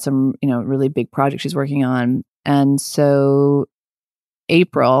 She's got some, really big projects she's working on. And so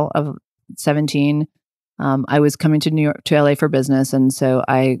April of 2017, I was coming to LA for business. And so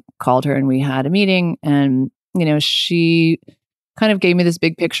I called her and we had a meeting, and, she kind of gave me this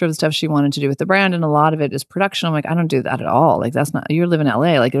big picture of the stuff she wanted to do with the brand. And a lot of it is production. I'm like, I don't do that at all. Like, that's not, you live in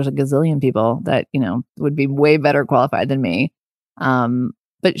LA. Like, there's a gazillion people that, would be way better qualified than me.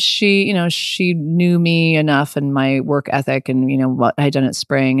 But she knew me enough and my work ethic and, what I had done at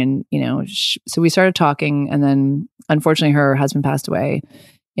Spring. And, so we started talking, and then unfortunately her husband passed away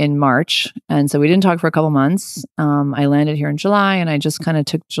in March. And so we didn't talk for a couple months. I landed here in July, and I just kind of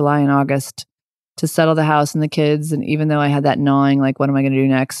took July and August to settle the house and the kids. And even though I had that gnawing, like, what am I going to do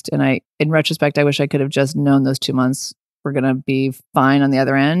next? And in retrospect, I wish I could have just known those 2 months were going to be fine on the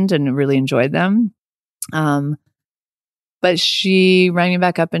other end and really enjoyed them. But she rang me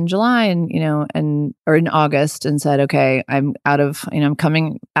back up in July or in August and said, okay, I'm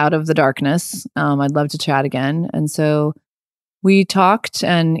coming out of the darkness. I'd love to chat again. And so we talked,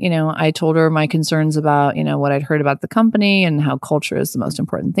 and, I told her my concerns about, what I'd heard about the company and how culture is the most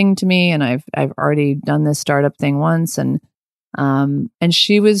important thing to me. And I've already done this startup thing once. And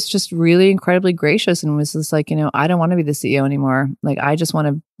she was just really incredibly gracious and was just like, I don't want to be the CEO anymore. Like, I just want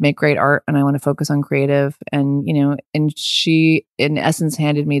to make great art and I want to focus on creative. And, and she in essence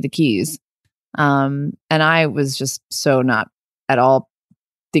handed me the keys. And I was just so not at all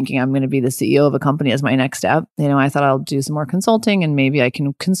thinking I'm going to be the CEO of a company as my next step. I thought I'll do some more consulting and maybe I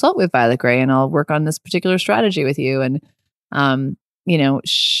can consult with Violet Gray and I'll work on this particular strategy with you. And,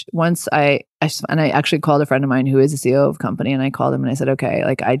 once I actually called a friend of mine who is a CEO of a company, and I called him and I said, okay,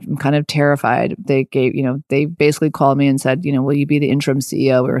 like, I'm kind of terrified. They basically called me and said, will you be the interim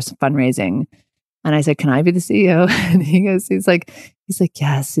CEO? We were fundraising. And I said, can I be the CEO? And he's like,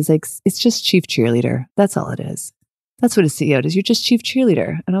 yes. He's like, it's just chief cheerleader. That's all it is. That's what a CEO does. You're just chief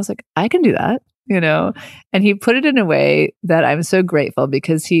cheerleader. And I was like, I can do that, and he put it in a way that I'm so grateful,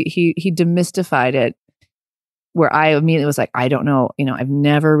 because he demystified it, where I immediately was like, I don't know, I've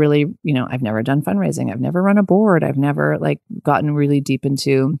never really, I've never done fundraising. I've never run a board. I've never gotten really deep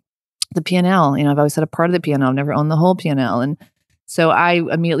into the P&L. I've always had a part of the P&L. I've never owned the whole P&L. And so I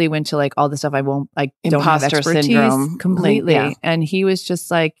immediately went to all the stuff I don't have Imposter expertise syndrome. completely. Yeah. And he was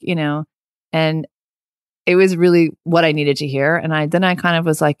just like, and it was really what I needed to hear. And I kind of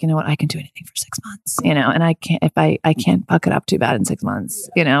was like, I can do anything for 6 months, and I can't, if I can't fuck it up too bad in 6 months,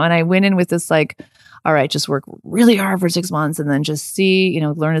 and I went in with this all right, just work really hard for 6 months and then just see,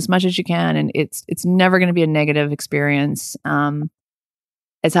 learn as much as you can. And it's never going to be a negative experience.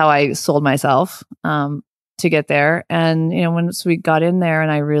 It's how I sold myself to get there. And, once we got in there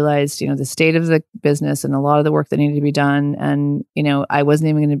and I realized, the state of the business and a lot of the work that needed to be done. And, I wasn't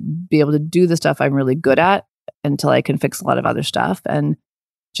even going to be able to do the stuff I'm really good at until I can fix a lot of other stuff. And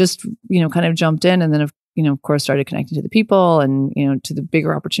just, kind of jumped in, and then, of course, started connecting to the people and, to the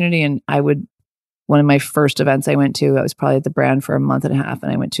bigger opportunity. And one of my first events I went to, I was probably at the brand for a month and a half,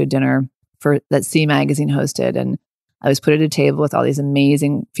 and I went to a dinner that C Magazine hosted, and I was put at a table with all these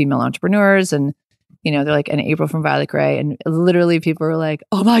amazing female entrepreneurs, and they're like, and April from Violet Gray, and literally people were like,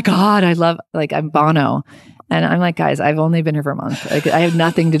 oh my God, I'm Bono. And I'm like, guys, I've only been here for a month. I have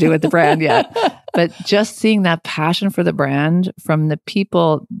nothing to do with the brand yet. But just seeing that passion for the brand from the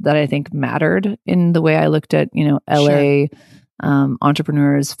people that I think mattered in the way I looked at, LA, Sure.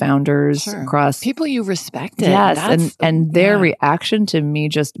 Entrepreneurs, founders across people you respected. Yes. And their reaction to me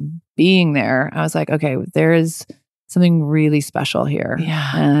just being there, I was like, okay, there is something really special here.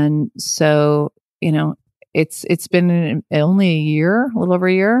 Yeah. And so, it's been only a year, a little over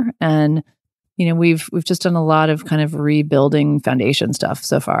a year. And, we've just done a lot of kind of rebuilding foundation stuff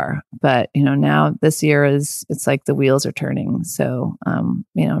so far. But, now this year it's like the wheels are turning. So, I'm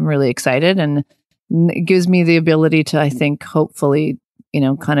really excited, and it gives me the ability to, I think, hopefully,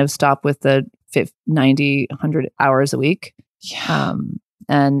 kind of stop with the 90, 100 hours a week. Yeah.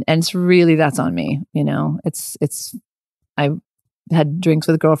 And it's really, that's on me. I had drinks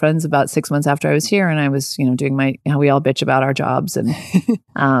with girlfriends about 6 months after I was here, and I was, doing how we all bitch about our jobs. And,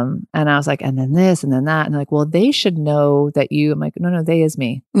 and I was like, and then this, and then that. And they're like, well, they should know that I'm like, no, they is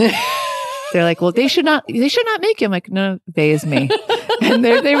me. They're like, well, they should not make you. I'm like, no, they is me. And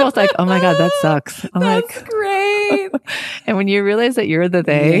they're both like, oh my God, that sucks. I'm That's like, great. And when you realize that you're the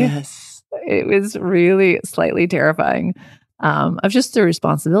they, Yes. it was really slightly terrifying, of just the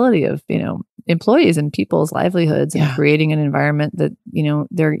responsibility of, employees and people's livelihoods, and creating an environment that,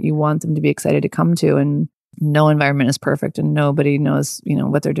 you want them to be excited to come to. And no environment is perfect, and nobody knows,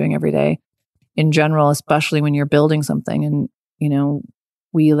 what they're doing every day in general, especially when you're building something. And,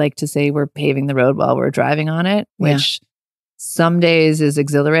 we like to say we're paving the road while we're driving on it, which some days is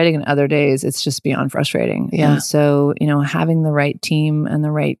exhilarating and other days it's just beyond frustrating. Yeah. And so, having the right team and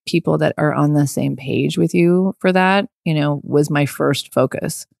the right people that are on the same page with you for that, was my first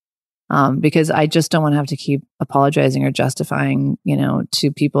focus. Because I just don't want to have to keep apologizing or justifying,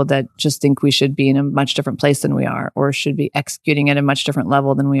 to people that just think we should be in a much different place than we are, or should be executing at a much different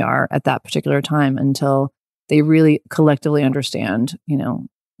level than we are at that particular time, until they really collectively understand,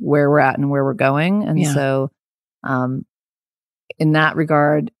 where we're at and where we're going. And so, in that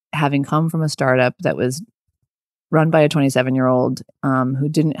regard, having come from a startup that was run by a 27-year-old who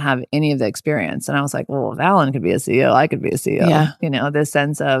didn't have any of the experience, and I was like, well, if Alan could be a CEO, I could be a CEO. Yeah. This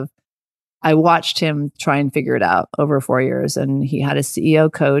sense of, I watched him try and figure it out over 4 years, and he had a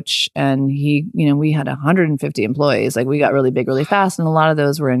CEO coach, and we had 150 employees. Like we got really big really fast, and a lot of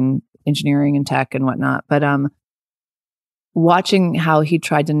those were in engineering and tech and whatnot. But watching how he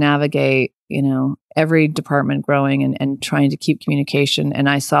tried to navigate, every department growing and trying to keep communication, and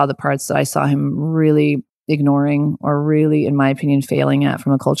I saw the parts that I saw him really ignoring or really, in my opinion, failing at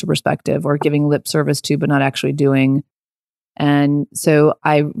from a culture perspective, or giving lip service to but not actually doing. And so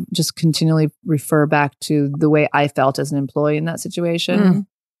I just continually refer back to the way I felt as an employee in that situation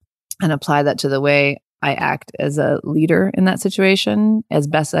and apply that to the way I act as a leader in that situation as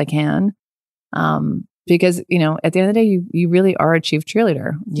best I can. Because, at the end of the day, you really are a chief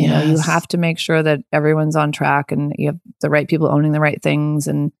cheerleader. Yes. You have to make sure that everyone's on track and you have the right people owning the right things,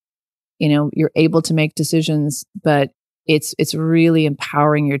 and, you're able to make decisions, but it's really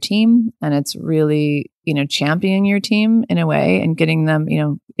empowering your team, and it's really, championing your team in a way and getting them,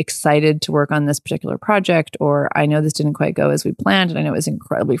 excited to work on this particular project. Or I know this didn't quite go as we planned, and I know it was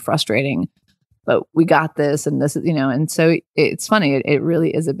incredibly frustrating, but we got this, and this is, and so it's funny. It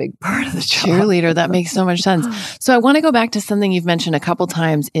really is a big part of the job. Cheerleader. That makes so much sense. So I want to go back to something you've mentioned a couple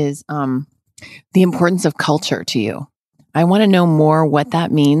times is the importance of culture to you. I want to know more what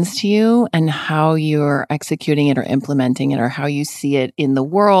that means to you and how you're executing it or implementing it, or how you see it in the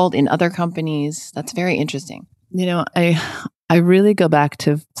world, in other companies. That's very interesting. I really go back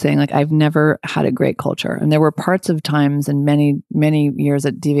to saying, like, I've never had a great culture. And there were parts of times and many, many years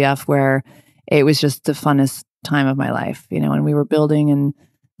at DVF where it was just the funnest time of my life, and we were building, and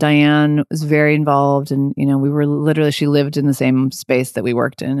Diane was very involved, and, we were literally, she lived in the same space that we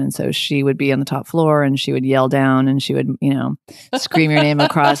worked in. And so she would be on the top floor, and she would yell down, and she would, scream your name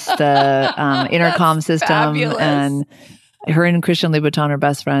across the intercom system. Fabulous. And her and Christian Louboutin are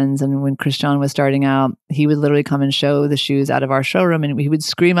best friends. And when Christian was starting out, he would literally come and show the shoes out of our showroom, and he would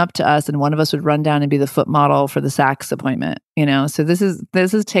scream up to us, and one of us would run down and be the foot model for the Saks appointment, So this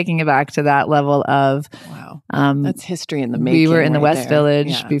is taking it back to that level of, wow. That's history in the making. We were in the West there.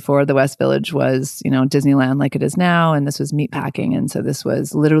 Village before the West Village was, Disneyland like it is now. And this was meat packing. And so this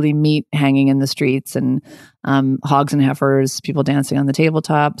was literally meat hanging in the streets, and hogs and heifers, people dancing on the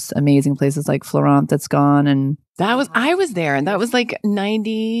tabletops, amazing places like Florent that's gone. And I was there, and that was like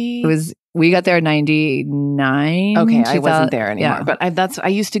 90. We got there in 99. Okay, I wasn't there anymore. Yeah. But I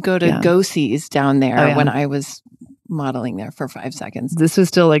used to go to Go-Sees down there when I was modeling there for 5 seconds. This was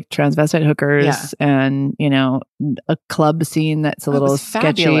still like transvestite hookers and, a club scene that's a little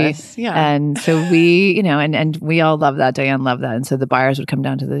sketchy. Fabulous. Yeah. And so we, and we all love that. Diane loved that. And so the buyers would come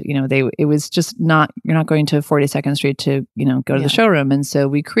down to it was just you're not going to 42nd Street to, go to the showroom. And so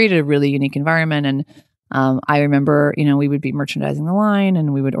we created a really unique environment. And I remember, we would be merchandising the line,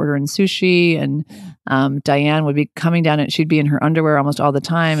 and we would order in sushi, and Diane would be coming down, and she'd be in her underwear almost all the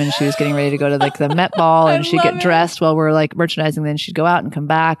time, and she was getting ready to go to like the Met Ball, and she'd get dressed while we're like merchandising. Then she'd go out and come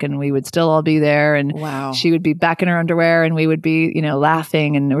back, and we would still all be there, and she would be back in her underwear, and we would be,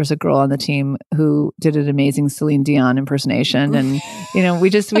 laughing. And there was a girl on the team who did an amazing Celine Dion impersonation, and we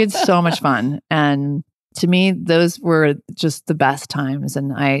had so much fun. And to me, those were just the best times.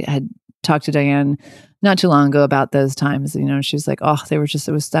 And I had talked to Diane not too long ago about those times. She was like, oh,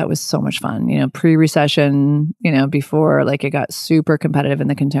 that was so much fun, pre-recession, before like it got super competitive in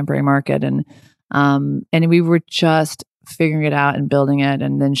the contemporary market. And we were just figuring it out and building it.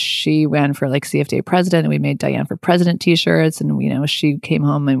 And then she ran for like CFDA president, and we made Diane for president t-shirts. And, she came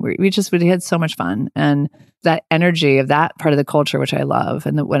home, and we had so much fun. And that energy of that part of the culture, which I love.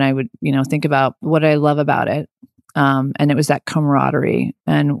 And when I would, think about what I love about it, and it was that camaraderie.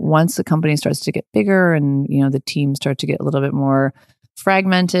 And once the company starts to get bigger, and, the teams start to get a little bit more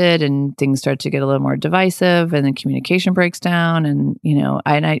fragmented, and things start to get a little more divisive, and then communication breaks down. And,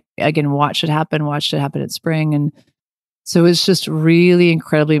 I again, watched it happen at Spring. And so it's just really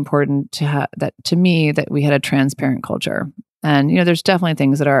incredibly important to me that we had a transparent culture. And, there's definitely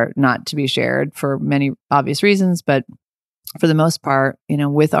things that are not to be shared for many obvious reasons, but for the most part,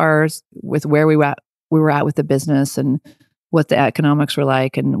 with where we were at with the business and what the economics were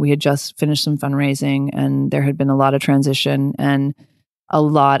like. And we had just finished some fundraising, and there had been a lot of transition and a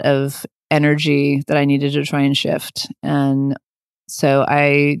lot of energy that I needed to try and shift. And so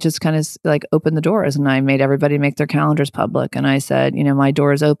I just kind of like opened the doors, and I made everybody make their calendars public. And I said, my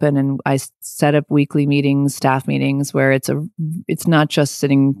door is open. And I set up weekly meetings, staff meetings, where it's not just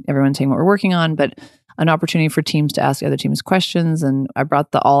everyone saying what we're working on, but an opportunity for teams to ask other teams questions. And I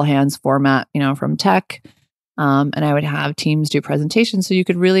brought the all hands format, from tech. And I would have teams do presentations, so you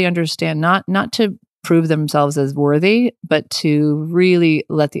could really understand, not to prove themselves as worthy, but to really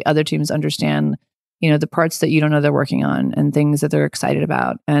let the other teams understand, the parts that you don't know they're working on and things that they're excited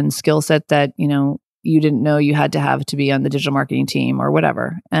about and skill set that, you didn't know you had to have to be on the digital marketing team or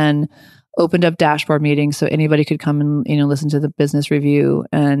whatever. And opened up dashboard meetings so anybody could come and, listen to the business review.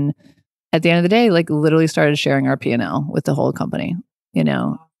 And at the end of the day, like literally started sharing our P&L with the whole company,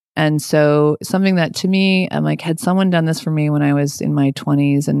 And so something that to me, I'm like, had someone done this for me when I was in my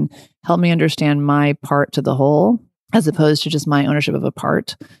 20s and helped me understand my part to the whole, as opposed to just my ownership of a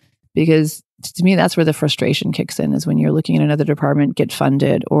part. Because to me, that's where the frustration kicks in, is when you're looking at another department get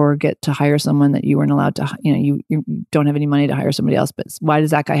funded or get to hire someone that you weren't allowed to, you don't have any money to hire somebody else, but why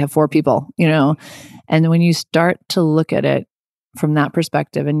does that guy have 4 people, And when you start to look at it from that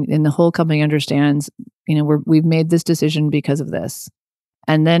perspective and the whole company understands, we've made this decision because of this.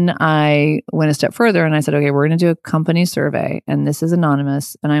 And then I went a step further and I said, okay, we're going to do a company survey and this is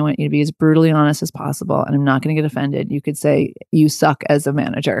anonymous. And I want you to be as brutally honest as possible. And I'm not going to get offended. You could say you suck as a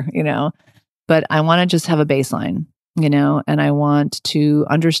manager, but I want to just have a baseline, and I want to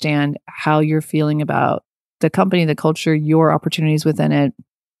understand how you're feeling about the company, the culture, your opportunities within it,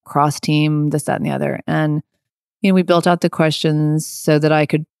 cross team, this, that, and the other. And, we built out the questions so that I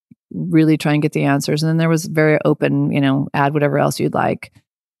could really try and get the answers. And then there was very open, add whatever else you'd like.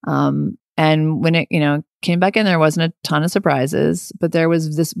 And when it, came back in, there wasn't a ton of surprises, but there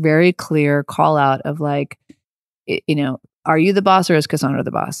was this very clear call out of like, are you the boss or is Cassandra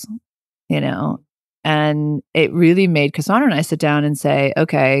the boss? And it really made Cassandra and I sit down and say,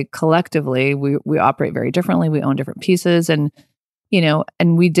 okay, collectively, we operate very differently. We own different pieces. And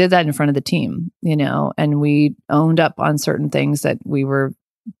we did that in front of the team, and we owned up on certain things that we were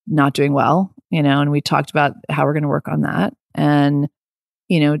not doing well, and we talked about how we're going to work on that. And,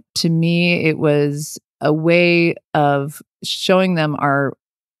 to me, it was a way of showing them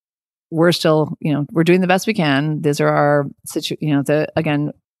we're still, we're doing the best we can. These are our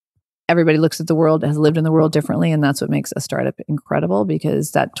again, everybody looks at the world, has lived in the world differently. And that's what makes a startup incredible,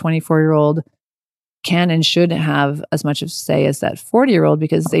 because that 24-year-old can and should have as much of say as that 40-year-old,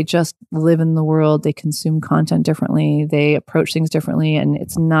 because they just live in the world. They consume content differently. They approach things differently. And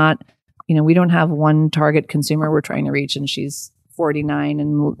it's not, we don't have one target consumer we're trying to reach and she's 49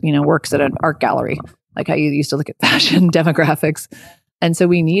 and, works at an art gallery, like how you used to look at fashion demographics. And so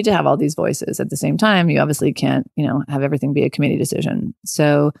we need to have all these voices. At the same time, you obviously can't, have everything be a committee decision.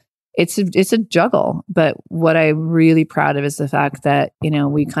 So it's a juggle. But what I'm really proud of is the fact that,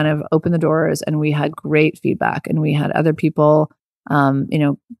 we kind of opened the doors and we had great feedback, and we had other people,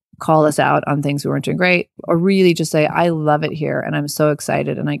 call us out on things we weren't doing great, or really just say, I love it here and I'm so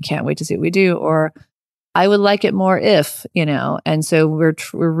excited and I can't wait to see what we do, or I would like it more if, and so we're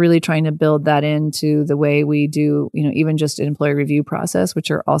really trying to build that into the way we do, even just an employee review process,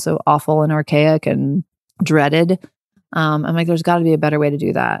 which are also awful and archaic and dreaded. I'm like, there's got to be a better way to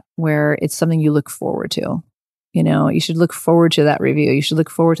do that, where it's something you look forward to. You should look forward to that review. You should look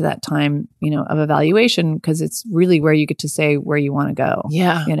forward to that time, of evaluation, because it's really where you get to say where you want to go.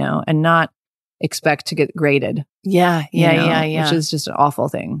 Yeah. And not expect to get graded. Yeah. Which is just an awful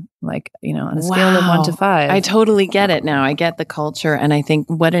thing. Like, on a scale of 1 to 5. I totally get it now. I get the culture. And I think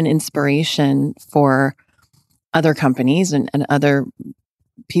what an inspiration for other companies and other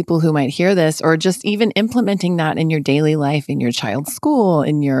people who might hear this, or just even implementing that in your daily life, in your child's school,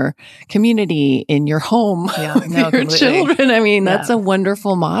 in your community, in your home, with your children. I mean, that's a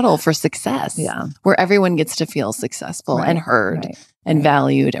wonderful model for success, where everyone gets to feel successful and heard and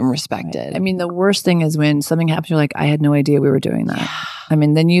valued and respected. I mean, the worst thing is when something happens, you're like, I had no idea we were doing that. I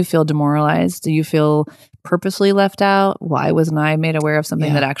mean, then you feel demoralized. You feel purposely left out. Why wasn't I made aware of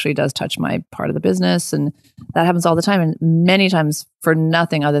something that actually does touch my part of the business? And that happens all the time. And many times for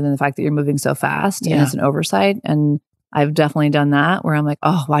nothing other than the fact that you're moving so fast and it's an oversight. And I've definitely done that, where I'm like,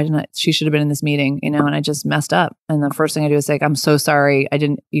 oh, why didn't she should have been in this meeting, and I just messed up. And the first thing I do is say, I'm so sorry.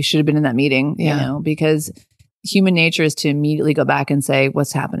 You should have been in that meeting, because human nature is to immediately go back and say,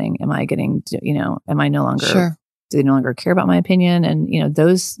 what's happening? Am I getting, am I no longer, do they no longer care about my opinion? And,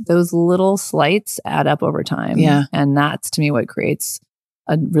 those little slights add up over time. Yeah. And that's to me what creates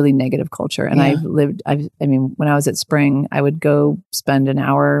a really negative culture. And when I was at Spring, I would go spend an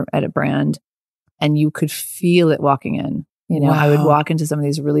hour at a brand and you could feel it walking in. I would walk into some of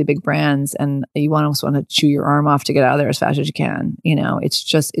these really big brands and you almost want to chew your arm off to get out of there as fast as you can.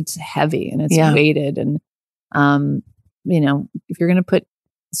 It's heavy and it's weighted. And, if you're going to put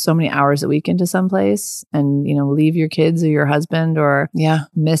so many hours a week into someplace and, leave your kids or your husband or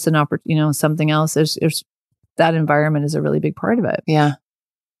miss an opportunity, something else, there's that environment is a really big part of it. Yeah.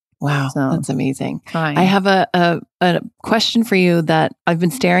 Wow. So, that's amazing. Fine. I have a question for you that I've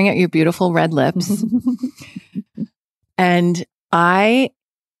been staring at your beautiful red lips and I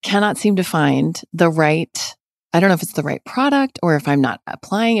cannot seem to find the right, I don't know if it's the right product or if I'm not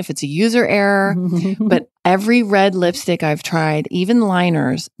applying, if it's a user error, but every red lipstick I've tried, even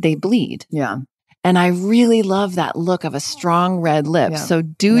liners, they bleed. Yeah. And I really love that look of a strong red lip. Yeah. So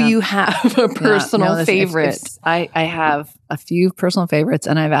do you have a personal favorite? I have a few personal favorites,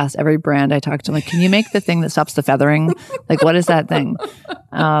 and I've asked every brand I talk to, like, can you make the thing that stops the feathering? Like, what is that thing?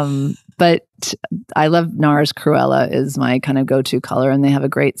 But I love NARS Cruella is my kind of go-to color, and they have a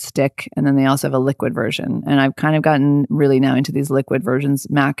great stick, and then they also have a liquid version. And I've kind of gotten really now into these liquid versions.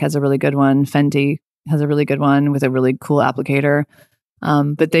 MAC has a really good one. Fenty has a really good one with a really cool applicator.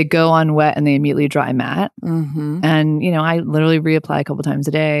 But they go on wet and they immediately dry matte. And, I literally reapply a couple times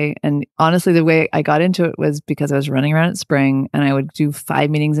a day. And honestly, the way I got into it was because I was running around at Spring and I would do 5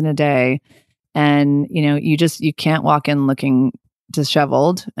 meetings in a day. And, you can't walk in looking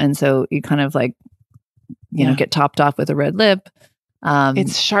disheveled. And so you kind of like, get topped off with a red lip.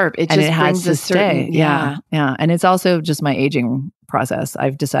 It's sharp. It just and it brings has to a certain, stay. Yeah. And it's also just my aging process.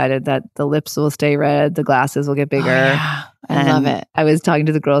 I've decided that the lips will stay red, the glasses will get bigger. Oh, yeah. I love it. I was talking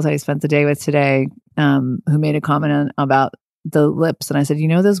to the girls I spent the day with today, who made a comment about the lips. And I said,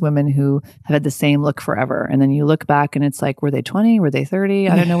 those women who have had the same look forever. And then you look back and it's like, were they 20? Were they 30?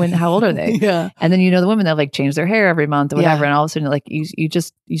 I don't know how old are they? Yeah. And then the women that like change their hair every month or whatever. And all of a sudden like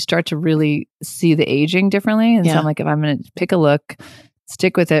you start to really see the aging differently. And so I'm like, if I'm going to pick a look,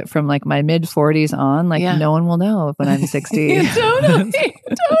 stick with it from like my mid 40s on, like no one will know when I'm 60. Totally.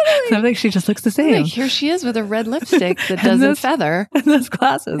 So I'm like, she just looks the same. Like, here she is with a red lipstick that doesn't feather. And those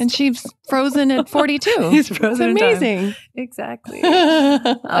glasses. And she's frozen at 42. She's frozen. It's amazing. Exactly.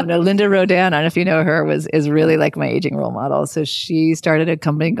 No, Linda Rodin, I don't know if you know her, is really like my aging role model. So she started a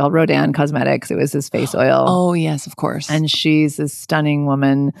company called Rodin Cosmetics. It was this face oil. Oh, yes, of course. And she's this stunning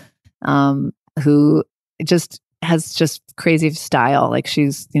woman who has just crazy style. Like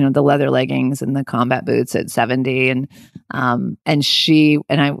she's, the leather leggings and the combat boots at 70. And when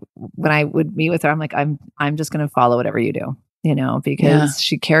I would meet with her, I'm like, I'm just going to follow whatever you do, because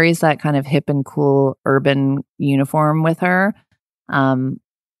she carries that kind of hip and cool urban uniform with her. And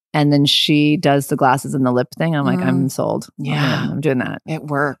then she does the glasses and the lip thing. I'm like, I'm sold. Yeah. I'm doing that. It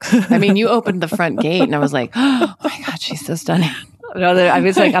works. I mean, you opened the front gate and I was like, oh my God, she's so stunning. No, I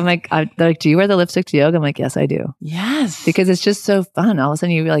was like, they're like, do you wear the lipstick to yoga? I'm like, yes, I do. Yes. Because it's just so fun. All of a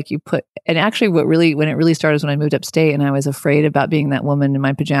sudden and actually when it really started was when I moved upstate and I was afraid about being that woman in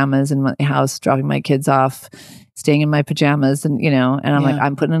my pajamas in my house, dropping my kids off, staying in my pajamas and, and I'm like,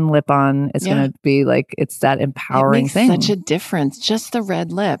 I'm putting a lip on. It's going to be like, it's that empowering thing. Such a difference. Just the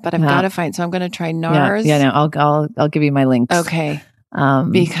red lip, but I've got to find, so I'm going to try NARS. I'll give you my links. Okay.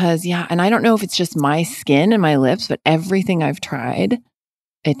 Because and I don't know if it's just my skin and my lips, but everything I've tried,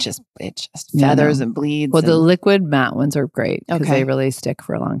 it just feathers and bleeds. Well, the liquid matte ones are great because they really stick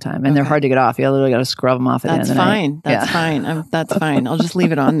for a long time and they're hard to get off. You literally got to scrub them off at the end of the night. That's fine. That's fine. I'll just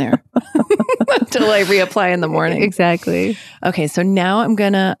leave it on there until I reapply in the morning. Exactly. Okay. So now I'm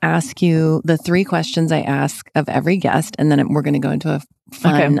going to ask you the 3 questions I ask of every guest, and then we're going to go into a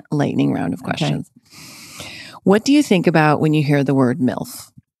fun lightning round of questions. Okay. What do you think about when you hear the word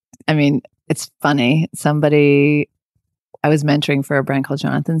MILF? I mean, it's funny. I was mentoring for a brand called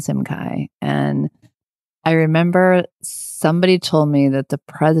Jonathan Simkai, and I remember somebody told me that the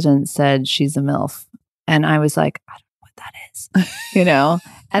president said she's a MILF. And I was like, I don't know what that is,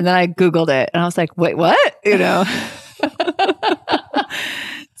 And then I Googled it and I was like, wait, what?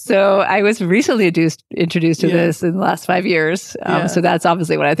 So I was recently introduced to this in the last 5 years. So that's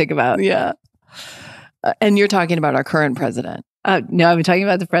obviously what I think about. Yeah. And you're talking about our current president. No, I'm talking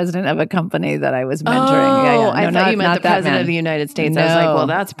about the president of a company that I was mentoring. Oh, I thought you meant the president of the United States. No. I was like, well,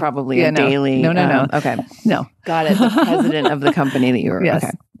 that's probably a daily. No. Okay. No. Got it. The president of the company that you were. Yes.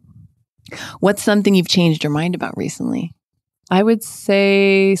 Okay. What's something you've changed your mind about recently? I would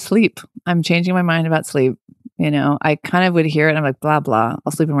say sleep. I'm changing my mind about sleep. I kind of would hear it and I'm like, blah, blah.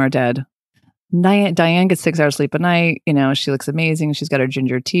 I'll sleep when we're dead. Diane gets 6 hours sleep a night. She looks amazing. She's got her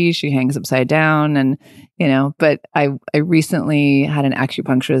ginger tea. She hangs upside down. And, but I recently had an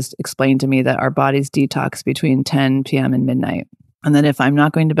acupuncturist explain to me that our bodies detox between 10 p.m. and midnight. And that if I'm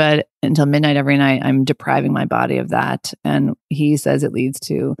not going to bed until midnight every night, I'm depriving my body of that. And he says it leads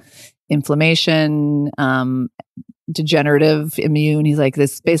to inflammation, degenerative immune. He's like,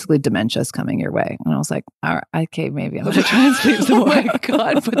 this basically dementia is coming your way. And I was like, all right, okay, maybe I'm going to try and sleep some more. Oh my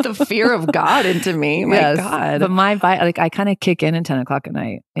God, put the fear of God into me. My God. But my body, I kind of kick in at 10 o'clock at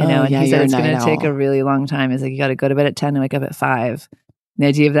night, and he said it's going to take a really long time. He's like, you got to go to bed at 10 and wake up at 5. The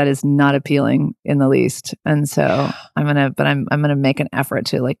idea of that is not appealing in the least. And so I'm going to make an effort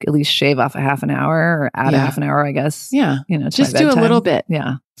to at least shave off a half an hour or add a half an hour, I guess. Yeah. To just my do a bedtime. little bit.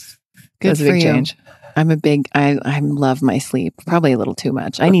 Yeah. Good That's a for big you. change. I love my sleep. Probably a little too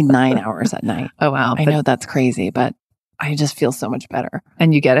much. I need 9 hours at night. Oh, wow. I know that's crazy, but I just feel so much better.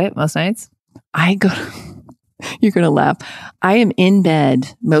 And you get it most nights? You're going to laugh. I am in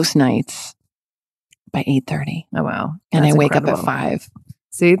bed most nights by 8:30. Oh, wow. And That's I wake incredible. up at 5.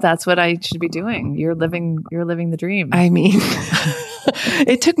 See, that's what I should be doing. You're living the dream. I mean,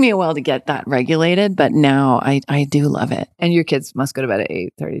 it took me a while to get that regulated, but now I do love it. And your kids must go to bed at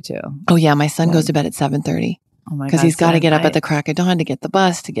 8:30 too. Oh yeah, my son goes to bed at 7:30 Oh my god. because he's got to get up at the crack of dawn to get the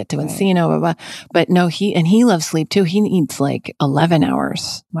bus to get to Encino. Blah, blah. But no, he loves sleep too. He needs like 11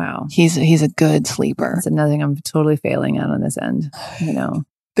 hours. Wow. He's a good sleeper. That's another thing I'm totally failing at on this end. You know.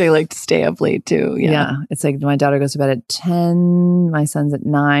 They like to stay up late too. Yeah. It's like my daughter goes to bed at 10, my son's at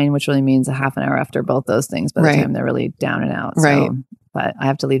 9, which really means a half an hour after both those things by the time they're really down and out. Right. So, but I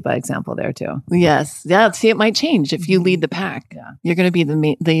have to lead by example there too. Yes. Yeah. See, it might change if you lead the pack. Yeah. You're going to be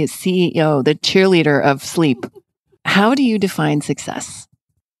the CEO, the cheerleader of sleep. How do you define success?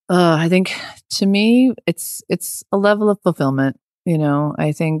 I think to me, it's a level of fulfillment. You know,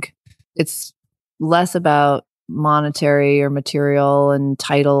 I think it's less about monetary or material and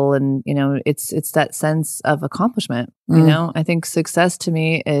title, and you know, it's that sense of accomplishment. You know, I think success to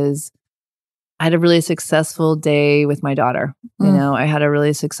me is I had a really successful day with my daughter. You know, I had a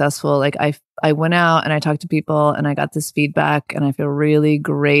really successful, like I went out and I talked to people and I got this feedback and I feel really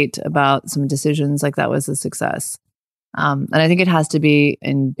great about some decisions. Like that was a success. And I think it has to be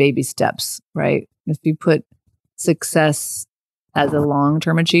in baby steps, right? If you put success as a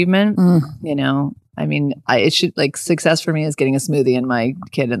long-term achievement, you know, I mean, it should, like, success for me is getting a smoothie in my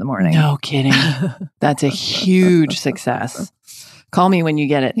kid in the morning. No kidding. That's a huge success. Call me when you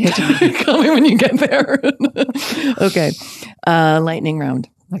get it. Call me when you get there. Okay. Lightning round.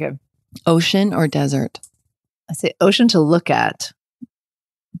 Okay. Ocean or desert? I say ocean to look at,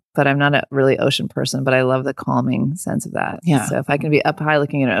 but I'm not a really ocean person, but I love the calming sense of that. Yeah. So if I can be up high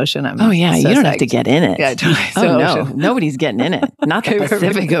looking at an ocean, I'm Oh yeah, so you don't have psyched. to get in it. Yeah, totally. Oh So no, ocean. nobody's getting in it. Not the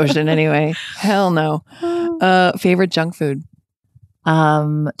Pacific Ocean anyway. Hell no. Favorite junk food?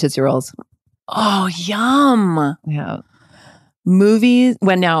 Tootsie Rolls. Oh, yum. Yeah. Movies.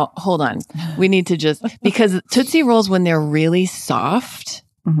 Well, now hold on. We need to just, because Tootsie Rolls, when they're really soft,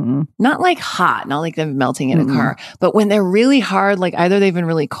 not like hot, not like them melting in a car, but when they're really hard, like either they've been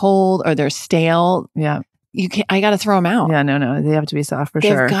really cold or they're stale. Yeah. I got to throw them out. Yeah, no. They have to be soft for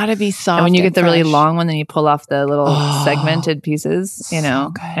They've sure. got to be soft. And when you get the really fresh. long one, then you pull off the little segmented pieces, you know,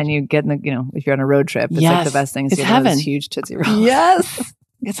 so good. and you get in the, you know, if you're on a road trip, it's like the best thing. It's to heaven. Those huge Tootsie Rolls. Yes.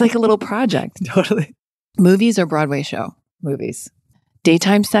 It's like a little project. Totally. Movies or Broadway show? Movies.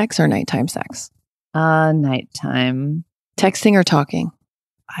 Daytime sex or nighttime sex? Nighttime. Texting or talking?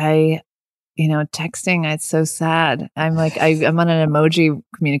 Texting, it's so sad. I'm like, I'm on an emoji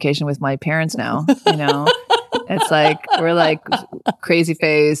communication with my parents now, you know. It's like, we're like crazy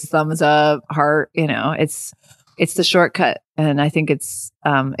face, thumbs up, heart, you know, it's the shortcut. And I think it's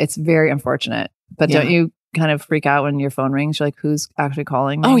very unfortunate. But don't you kind of freak out when your phone rings? You're like, who's actually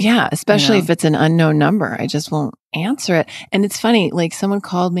calling me? Oh yeah. Especially if it's an unknown number. I just won't answer it. And it's funny, like someone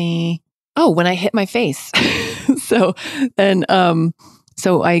called me, when I hit my face.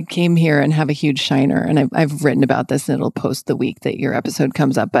 So I came here and have a huge shiner, and I've written about this, and it'll post the week that your episode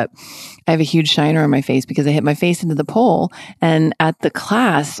comes up. But I have a huge shiner on my face because I hit my face into the pole. And at the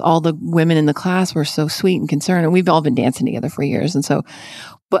class, all the women in the class were so sweet and concerned, and we've all been dancing together for years. And so,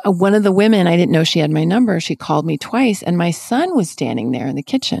 but one of the women, I didn't know she had my number. She called me twice, and my son was standing there in the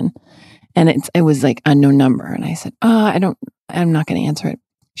kitchen, and it was like unknown number. And I said, I'm not going to answer it.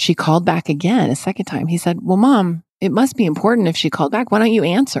 She called back again a second time. He said, well, Mom, it must be important if she called back. Why don't you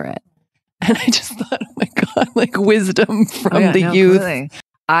answer it? And I just thought, oh my God, like wisdom from the youth. Clearly.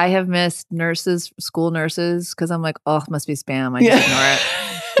 I have missed school nurses, because I'm like, it must be spam. I just ignore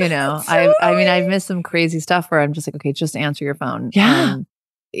it. You know, I've missed some crazy stuff where I'm just like, okay, just answer your phone. Yeah.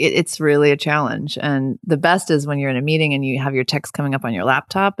 It's really a challenge. And the best is when you're in a meeting and you have your text coming up on your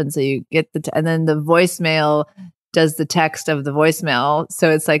laptop. And so you get and then the voicemail does the text of the voicemail. So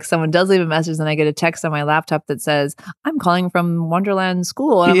it's like someone does leave a message and I get a text on my laptop that says, I'm calling from Wonderland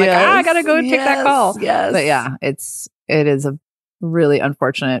School. And I'm like, I got to go take that call. Yes. But yeah, it is a really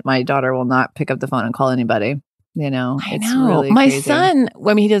unfortunate. My daughter will not pick up the phone and call anybody. You know, I know. Really my crazy. Son,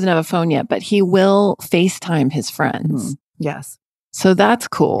 he doesn't have a phone yet, but he will FaceTime his friends. Yes. So that's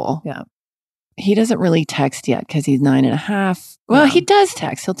cool. Yeah. He doesn't really text yet because he's 9.5. Well, he does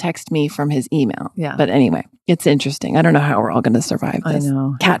text. He'll text me from his email. Yeah. But anyway, it's interesting. I don't know how we're all going to survive this. I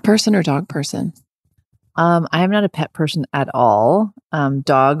know. Cat person or dog person? I am not a pet person at all.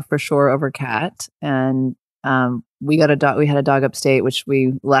 Dog for sure over cat. And we got a dog. We had a dog upstate, which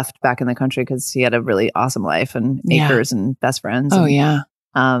we left back in the country because he had a really awesome life and acres and best friends. Oh, and, yeah.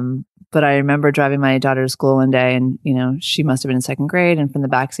 But I remember driving my daughter to school one day, and she must have been in second grade. And from the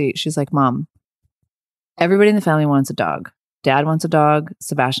backseat, she's like, "Mom, everybody in the family wants a dog. Dad wants a dog.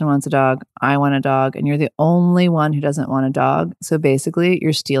 Sebastian wants a dog. I want a dog, and you're the only one who doesn't want a dog. So basically,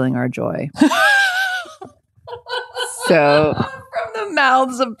 you're stealing our joy." So from the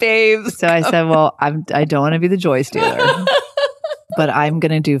mouths of babes. So I said, "Well, I don't want to be the joy stealer, but I'm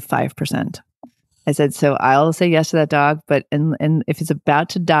going to do 5%." I said, "So I'll say yes to that dog, but and if it's about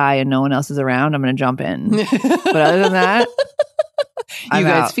to die and no one else is around, I'm going to jump in. But other than that, you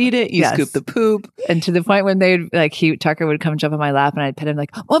guys feed it, you scoop the poop." And to the point when Tucker would come jump on my lap and I'd pet him like,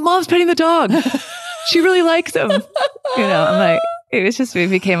 "Well, Mom's petting the dog. She really likes him." I'm like, it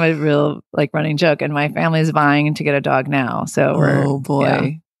became a real running joke. And my family is vying to get a dog now. So oh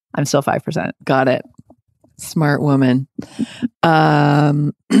boy, I'm still 5%. Got it. Smart woman.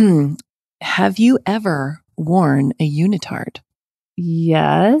 Have you ever worn a unitard?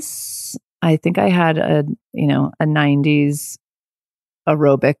 Yes. I think I had a 90s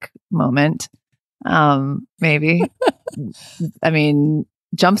aerobic moment. Maybe. I mean,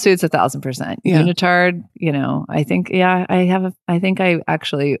 jumpsuits 1,000%. Yeah. Unitard, I think, I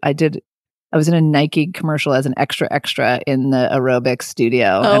was in a Nike commercial as an extra in the aerobic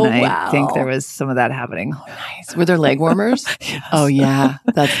studio. Oh, and I wow. think there was some of that happening. Oh, nice. Were there leg warmers? Yes. Oh, yeah.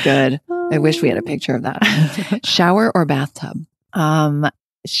 That's good. I wish we had a picture of that. Shower or bathtub? You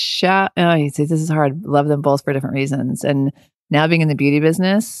see, this is hard. Love them both for different reasons. And now being in the beauty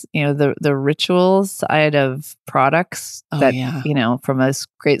business, the ritual side of products from a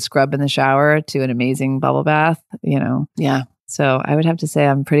great scrub in the shower to an amazing bubble bath, Yeah. So I would have to say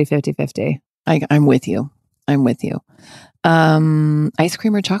I'm pretty 50-50. I'm with you. Ice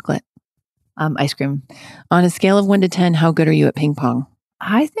cream or chocolate? Ice cream. On a scale of 1 to 10, how good are you at ping pong?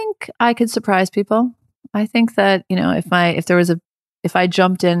 I think I could surprise people. I think that, if I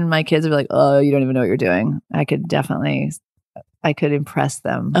jumped in, my kids would be like, "Oh, you don't even know what you're doing." I could impress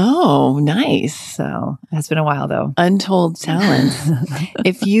them. Oh, nice. So it's been a while though. Untold talents.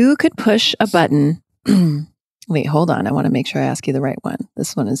 If you could push a button, wait, hold on. I want to make sure I ask you the right one.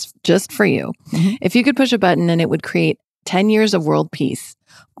 This one is just for you. Mm-hmm. If you could push a button and it would create 10 years of world peace,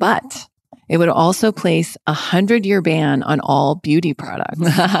 but it would also place a 100-year ban on all beauty products,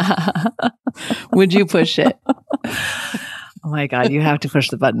 would you push it? Oh my God, you have to push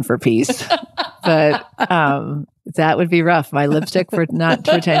the button for peace. But that would be rough. My lipstick for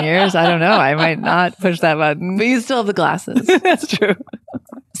 10 years. I don't know. I might not push that button. But you still have the glasses. That's true.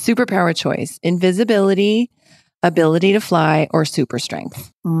 Superpower choice: invisibility, ability to fly, or super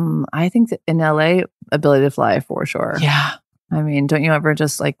strength? I think that in LA, ability to fly for sure. Yeah. I mean, don't you ever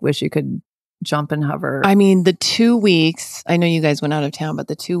just wish you could jump and hover? I mean, the 2 weeks, I know you guys went out of town, but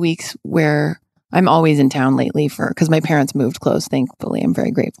the 2 weeks where I'm always in town lately because my parents moved close, thankfully. I'm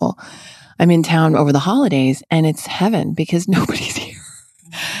very grateful. I'm in town over the holidays and it's heaven because nobody's here.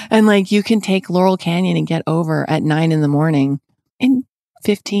 And you can take Laurel Canyon and get over at 9 a.m. in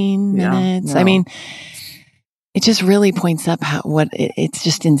 15 minutes. Yeah, no. I mean, it just really points up it's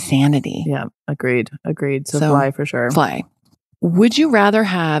just insanity. Yeah, agreed. So fly for sure. Fly. Would you rather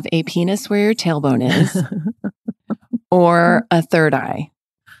have a penis where your tailbone is or a third eye?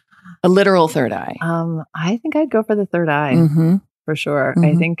 A literal third eye? I think I'd go for the third eye for sure. Mm-hmm.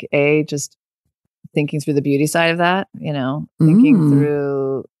 I think just thinking through the beauty side of that, thinking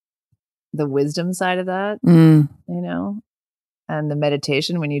through the wisdom side of that, and the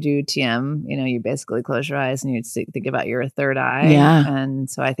meditation when you do TM, you basically close your eyes and you think about your third eye. Yeah. And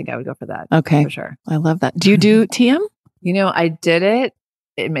so I think I would go for that. Okay. For sure. I love that. Do you do TM? I did it.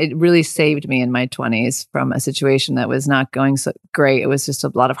 It really saved me in my 20s from a situation that was not going so great. It was just a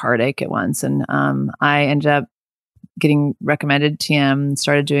lot of heartache at once. And I ended up getting recommended TM,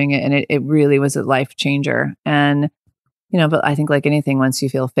 started doing it, and it really was a life changer. And, but I think like anything, once you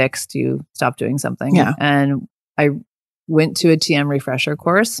feel fixed, you stop doing something. Yeah. And I went to a TM refresher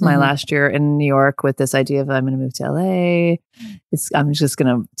course my last year in New York with this idea of I'm going to move to LA. I'm just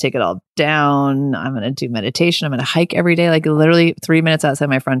going to take it all down. I'm going to do meditation. I'm going to hike every day. Literally 3 minutes outside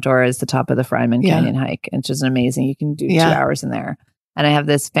my front door is the top of the Fryman Canyon hike. And it's just amazing. You can do 2 hours in there. And I have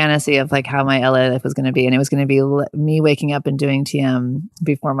this fantasy of how my LA life was going to be. And it was going to be me waking up and doing TM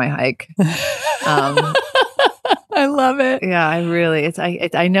before my hike. I love it. Yeah, I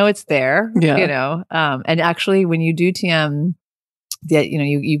know it's there, and actually when you do TM,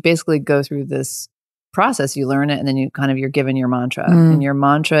 you basically go through this process, you learn it, and then you're given your mantra, and your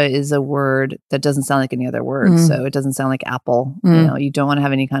mantra is a word that doesn't sound like any other word. So it doesn't sound like apple. You don't want to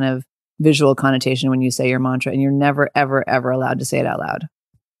have any kind of visual connotation when you say your mantra, and you're never, ever, ever allowed to say it out loud.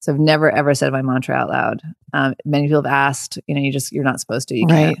 So I've never, ever said my mantra out loud. Many people have asked, you're not supposed to, you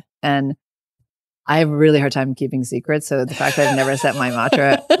can't. And I have a really hard time keeping secrets. So the fact that I've never said my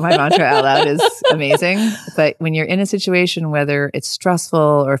mantra out loud is amazing. But when you're in a situation, whether it's stressful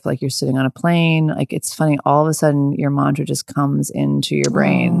or if like you're sitting on a plane, like it's funny, all of a sudden your mantra just comes into your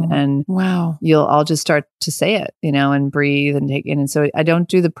brain and wow, you'll all just start to say it, and breathe and take in. And so I don't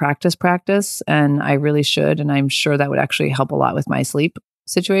do the practice, and I really should. And I'm sure that would actually help a lot with my sleep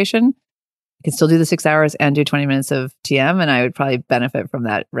situation. I could still do the 6 hours and do 20 minutes of TM, and I would probably benefit from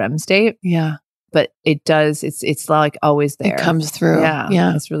that REM state. Yeah. But it does, it's like always there. It comes through.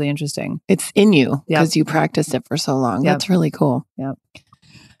 Yeah. It's really interesting. It's in you because you practiced it for so long. Yep. That's really cool. Yep.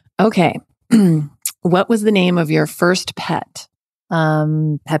 Okay. What was the name of your first pet?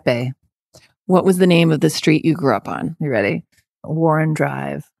 Pepe. What was the name of the street you grew up on? You ready? Warren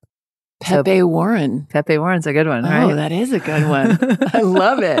Drive. Pepe Warren. Pepe Warren's a good one, Oh, right? that is a good one. I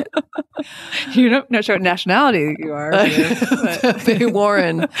love it. You're not sure what nationality you are. Pepe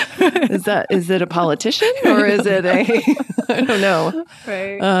Warren. Is it a politician or is it I don't know.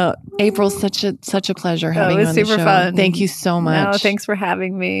 Right. April, such a pleasure having you on the show. It was super fun. Thank you so much. No, thanks for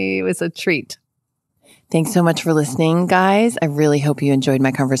having me. It was a treat. Thanks so much for listening, guys. I really hope you enjoyed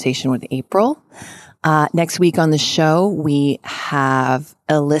my conversation with April. Next week on the show, we have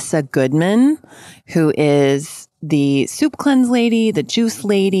Alyssa Goodman, who is the soup cleanse lady, the juice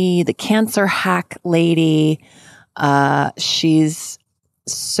lady, the cancer hack lady. She's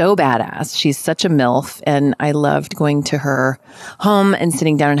so badass. She's such a MILF, and I loved going to her home and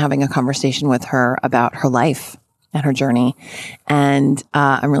sitting down and having a conversation with her about her life and her journey. And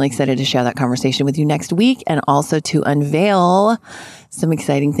I'm really excited to share that conversation with you next week, and also to unveil some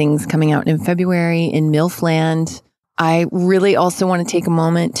exciting things coming out in February in MILF Land. I really also want to take a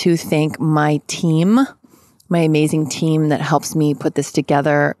moment to thank my team, my amazing team that helps me put this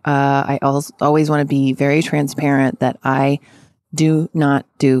together. I always want to be very transparent that I do not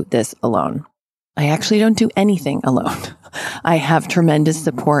do this alone. I actually don't do anything alone. I have tremendous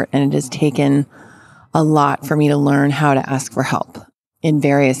support, and it has taken a lot for me to learn how to ask for help in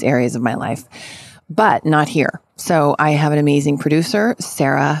various areas of my life, but not here. So I have an amazing producer.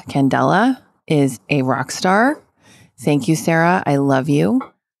 Sarah Candela is a rock star. Thank you, Sarah. I love you.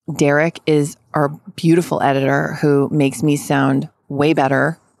 Derek is our beautiful editor who makes me sound way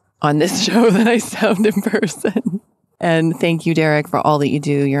better on this show than I sound in person. And thank you, Derek, for all that you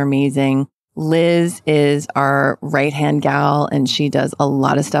do. You're amazing. Liz is our right-hand gal, and she does a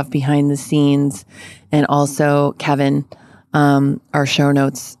lot of stuff behind the scenes. And also Kevin, our show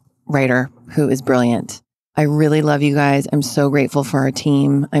notes writer, who is brilliant. I really love you guys. I'm so grateful for our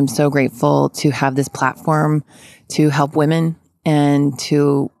team. I'm so grateful to have this platform to help women and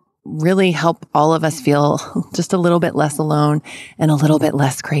to really help all of us feel just a little bit less alone and a little bit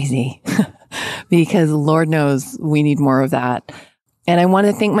less crazy because Lord knows we need more of that. And I want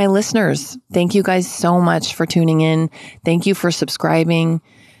to thank my listeners. Thank you guys so much for tuning in. Thank you for subscribing.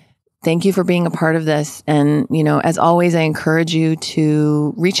 Thank you for being a part of this. And, as always, I encourage you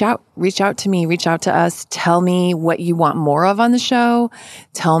to reach out to me, reach out to us. Tell me what you want more of on the show.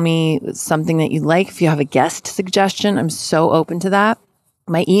 Tell me something that you like. If you have a guest suggestion, I'm so open to that.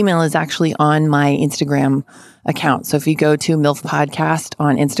 My email is actually on my Instagram account. So if you go to MILF Podcast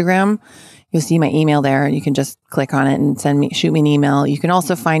on Instagram, you'll see my email there. You can just click on it and shoot me an email. You can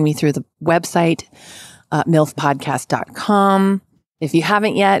also find me through the website, milfpodcast.com. If you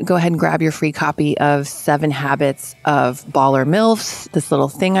haven't yet, go ahead and grab your free copy of 7 Habits of Baller MILFs, this little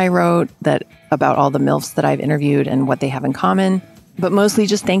thing I wrote about all the MILFs that I've interviewed and what they have in common. But mostly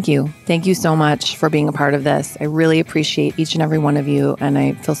just thank you. Thank you so much for being a part of this. I really appreciate each and every one of you. And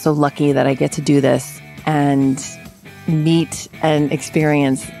I feel so lucky that I get to do this and meet and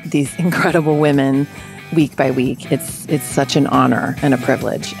experience these incredible women week by week. It's such an honor and a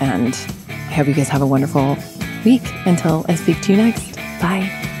privilege. And I hope you guys have a wonderful week until I speak to you next.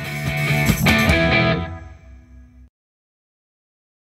 Bye.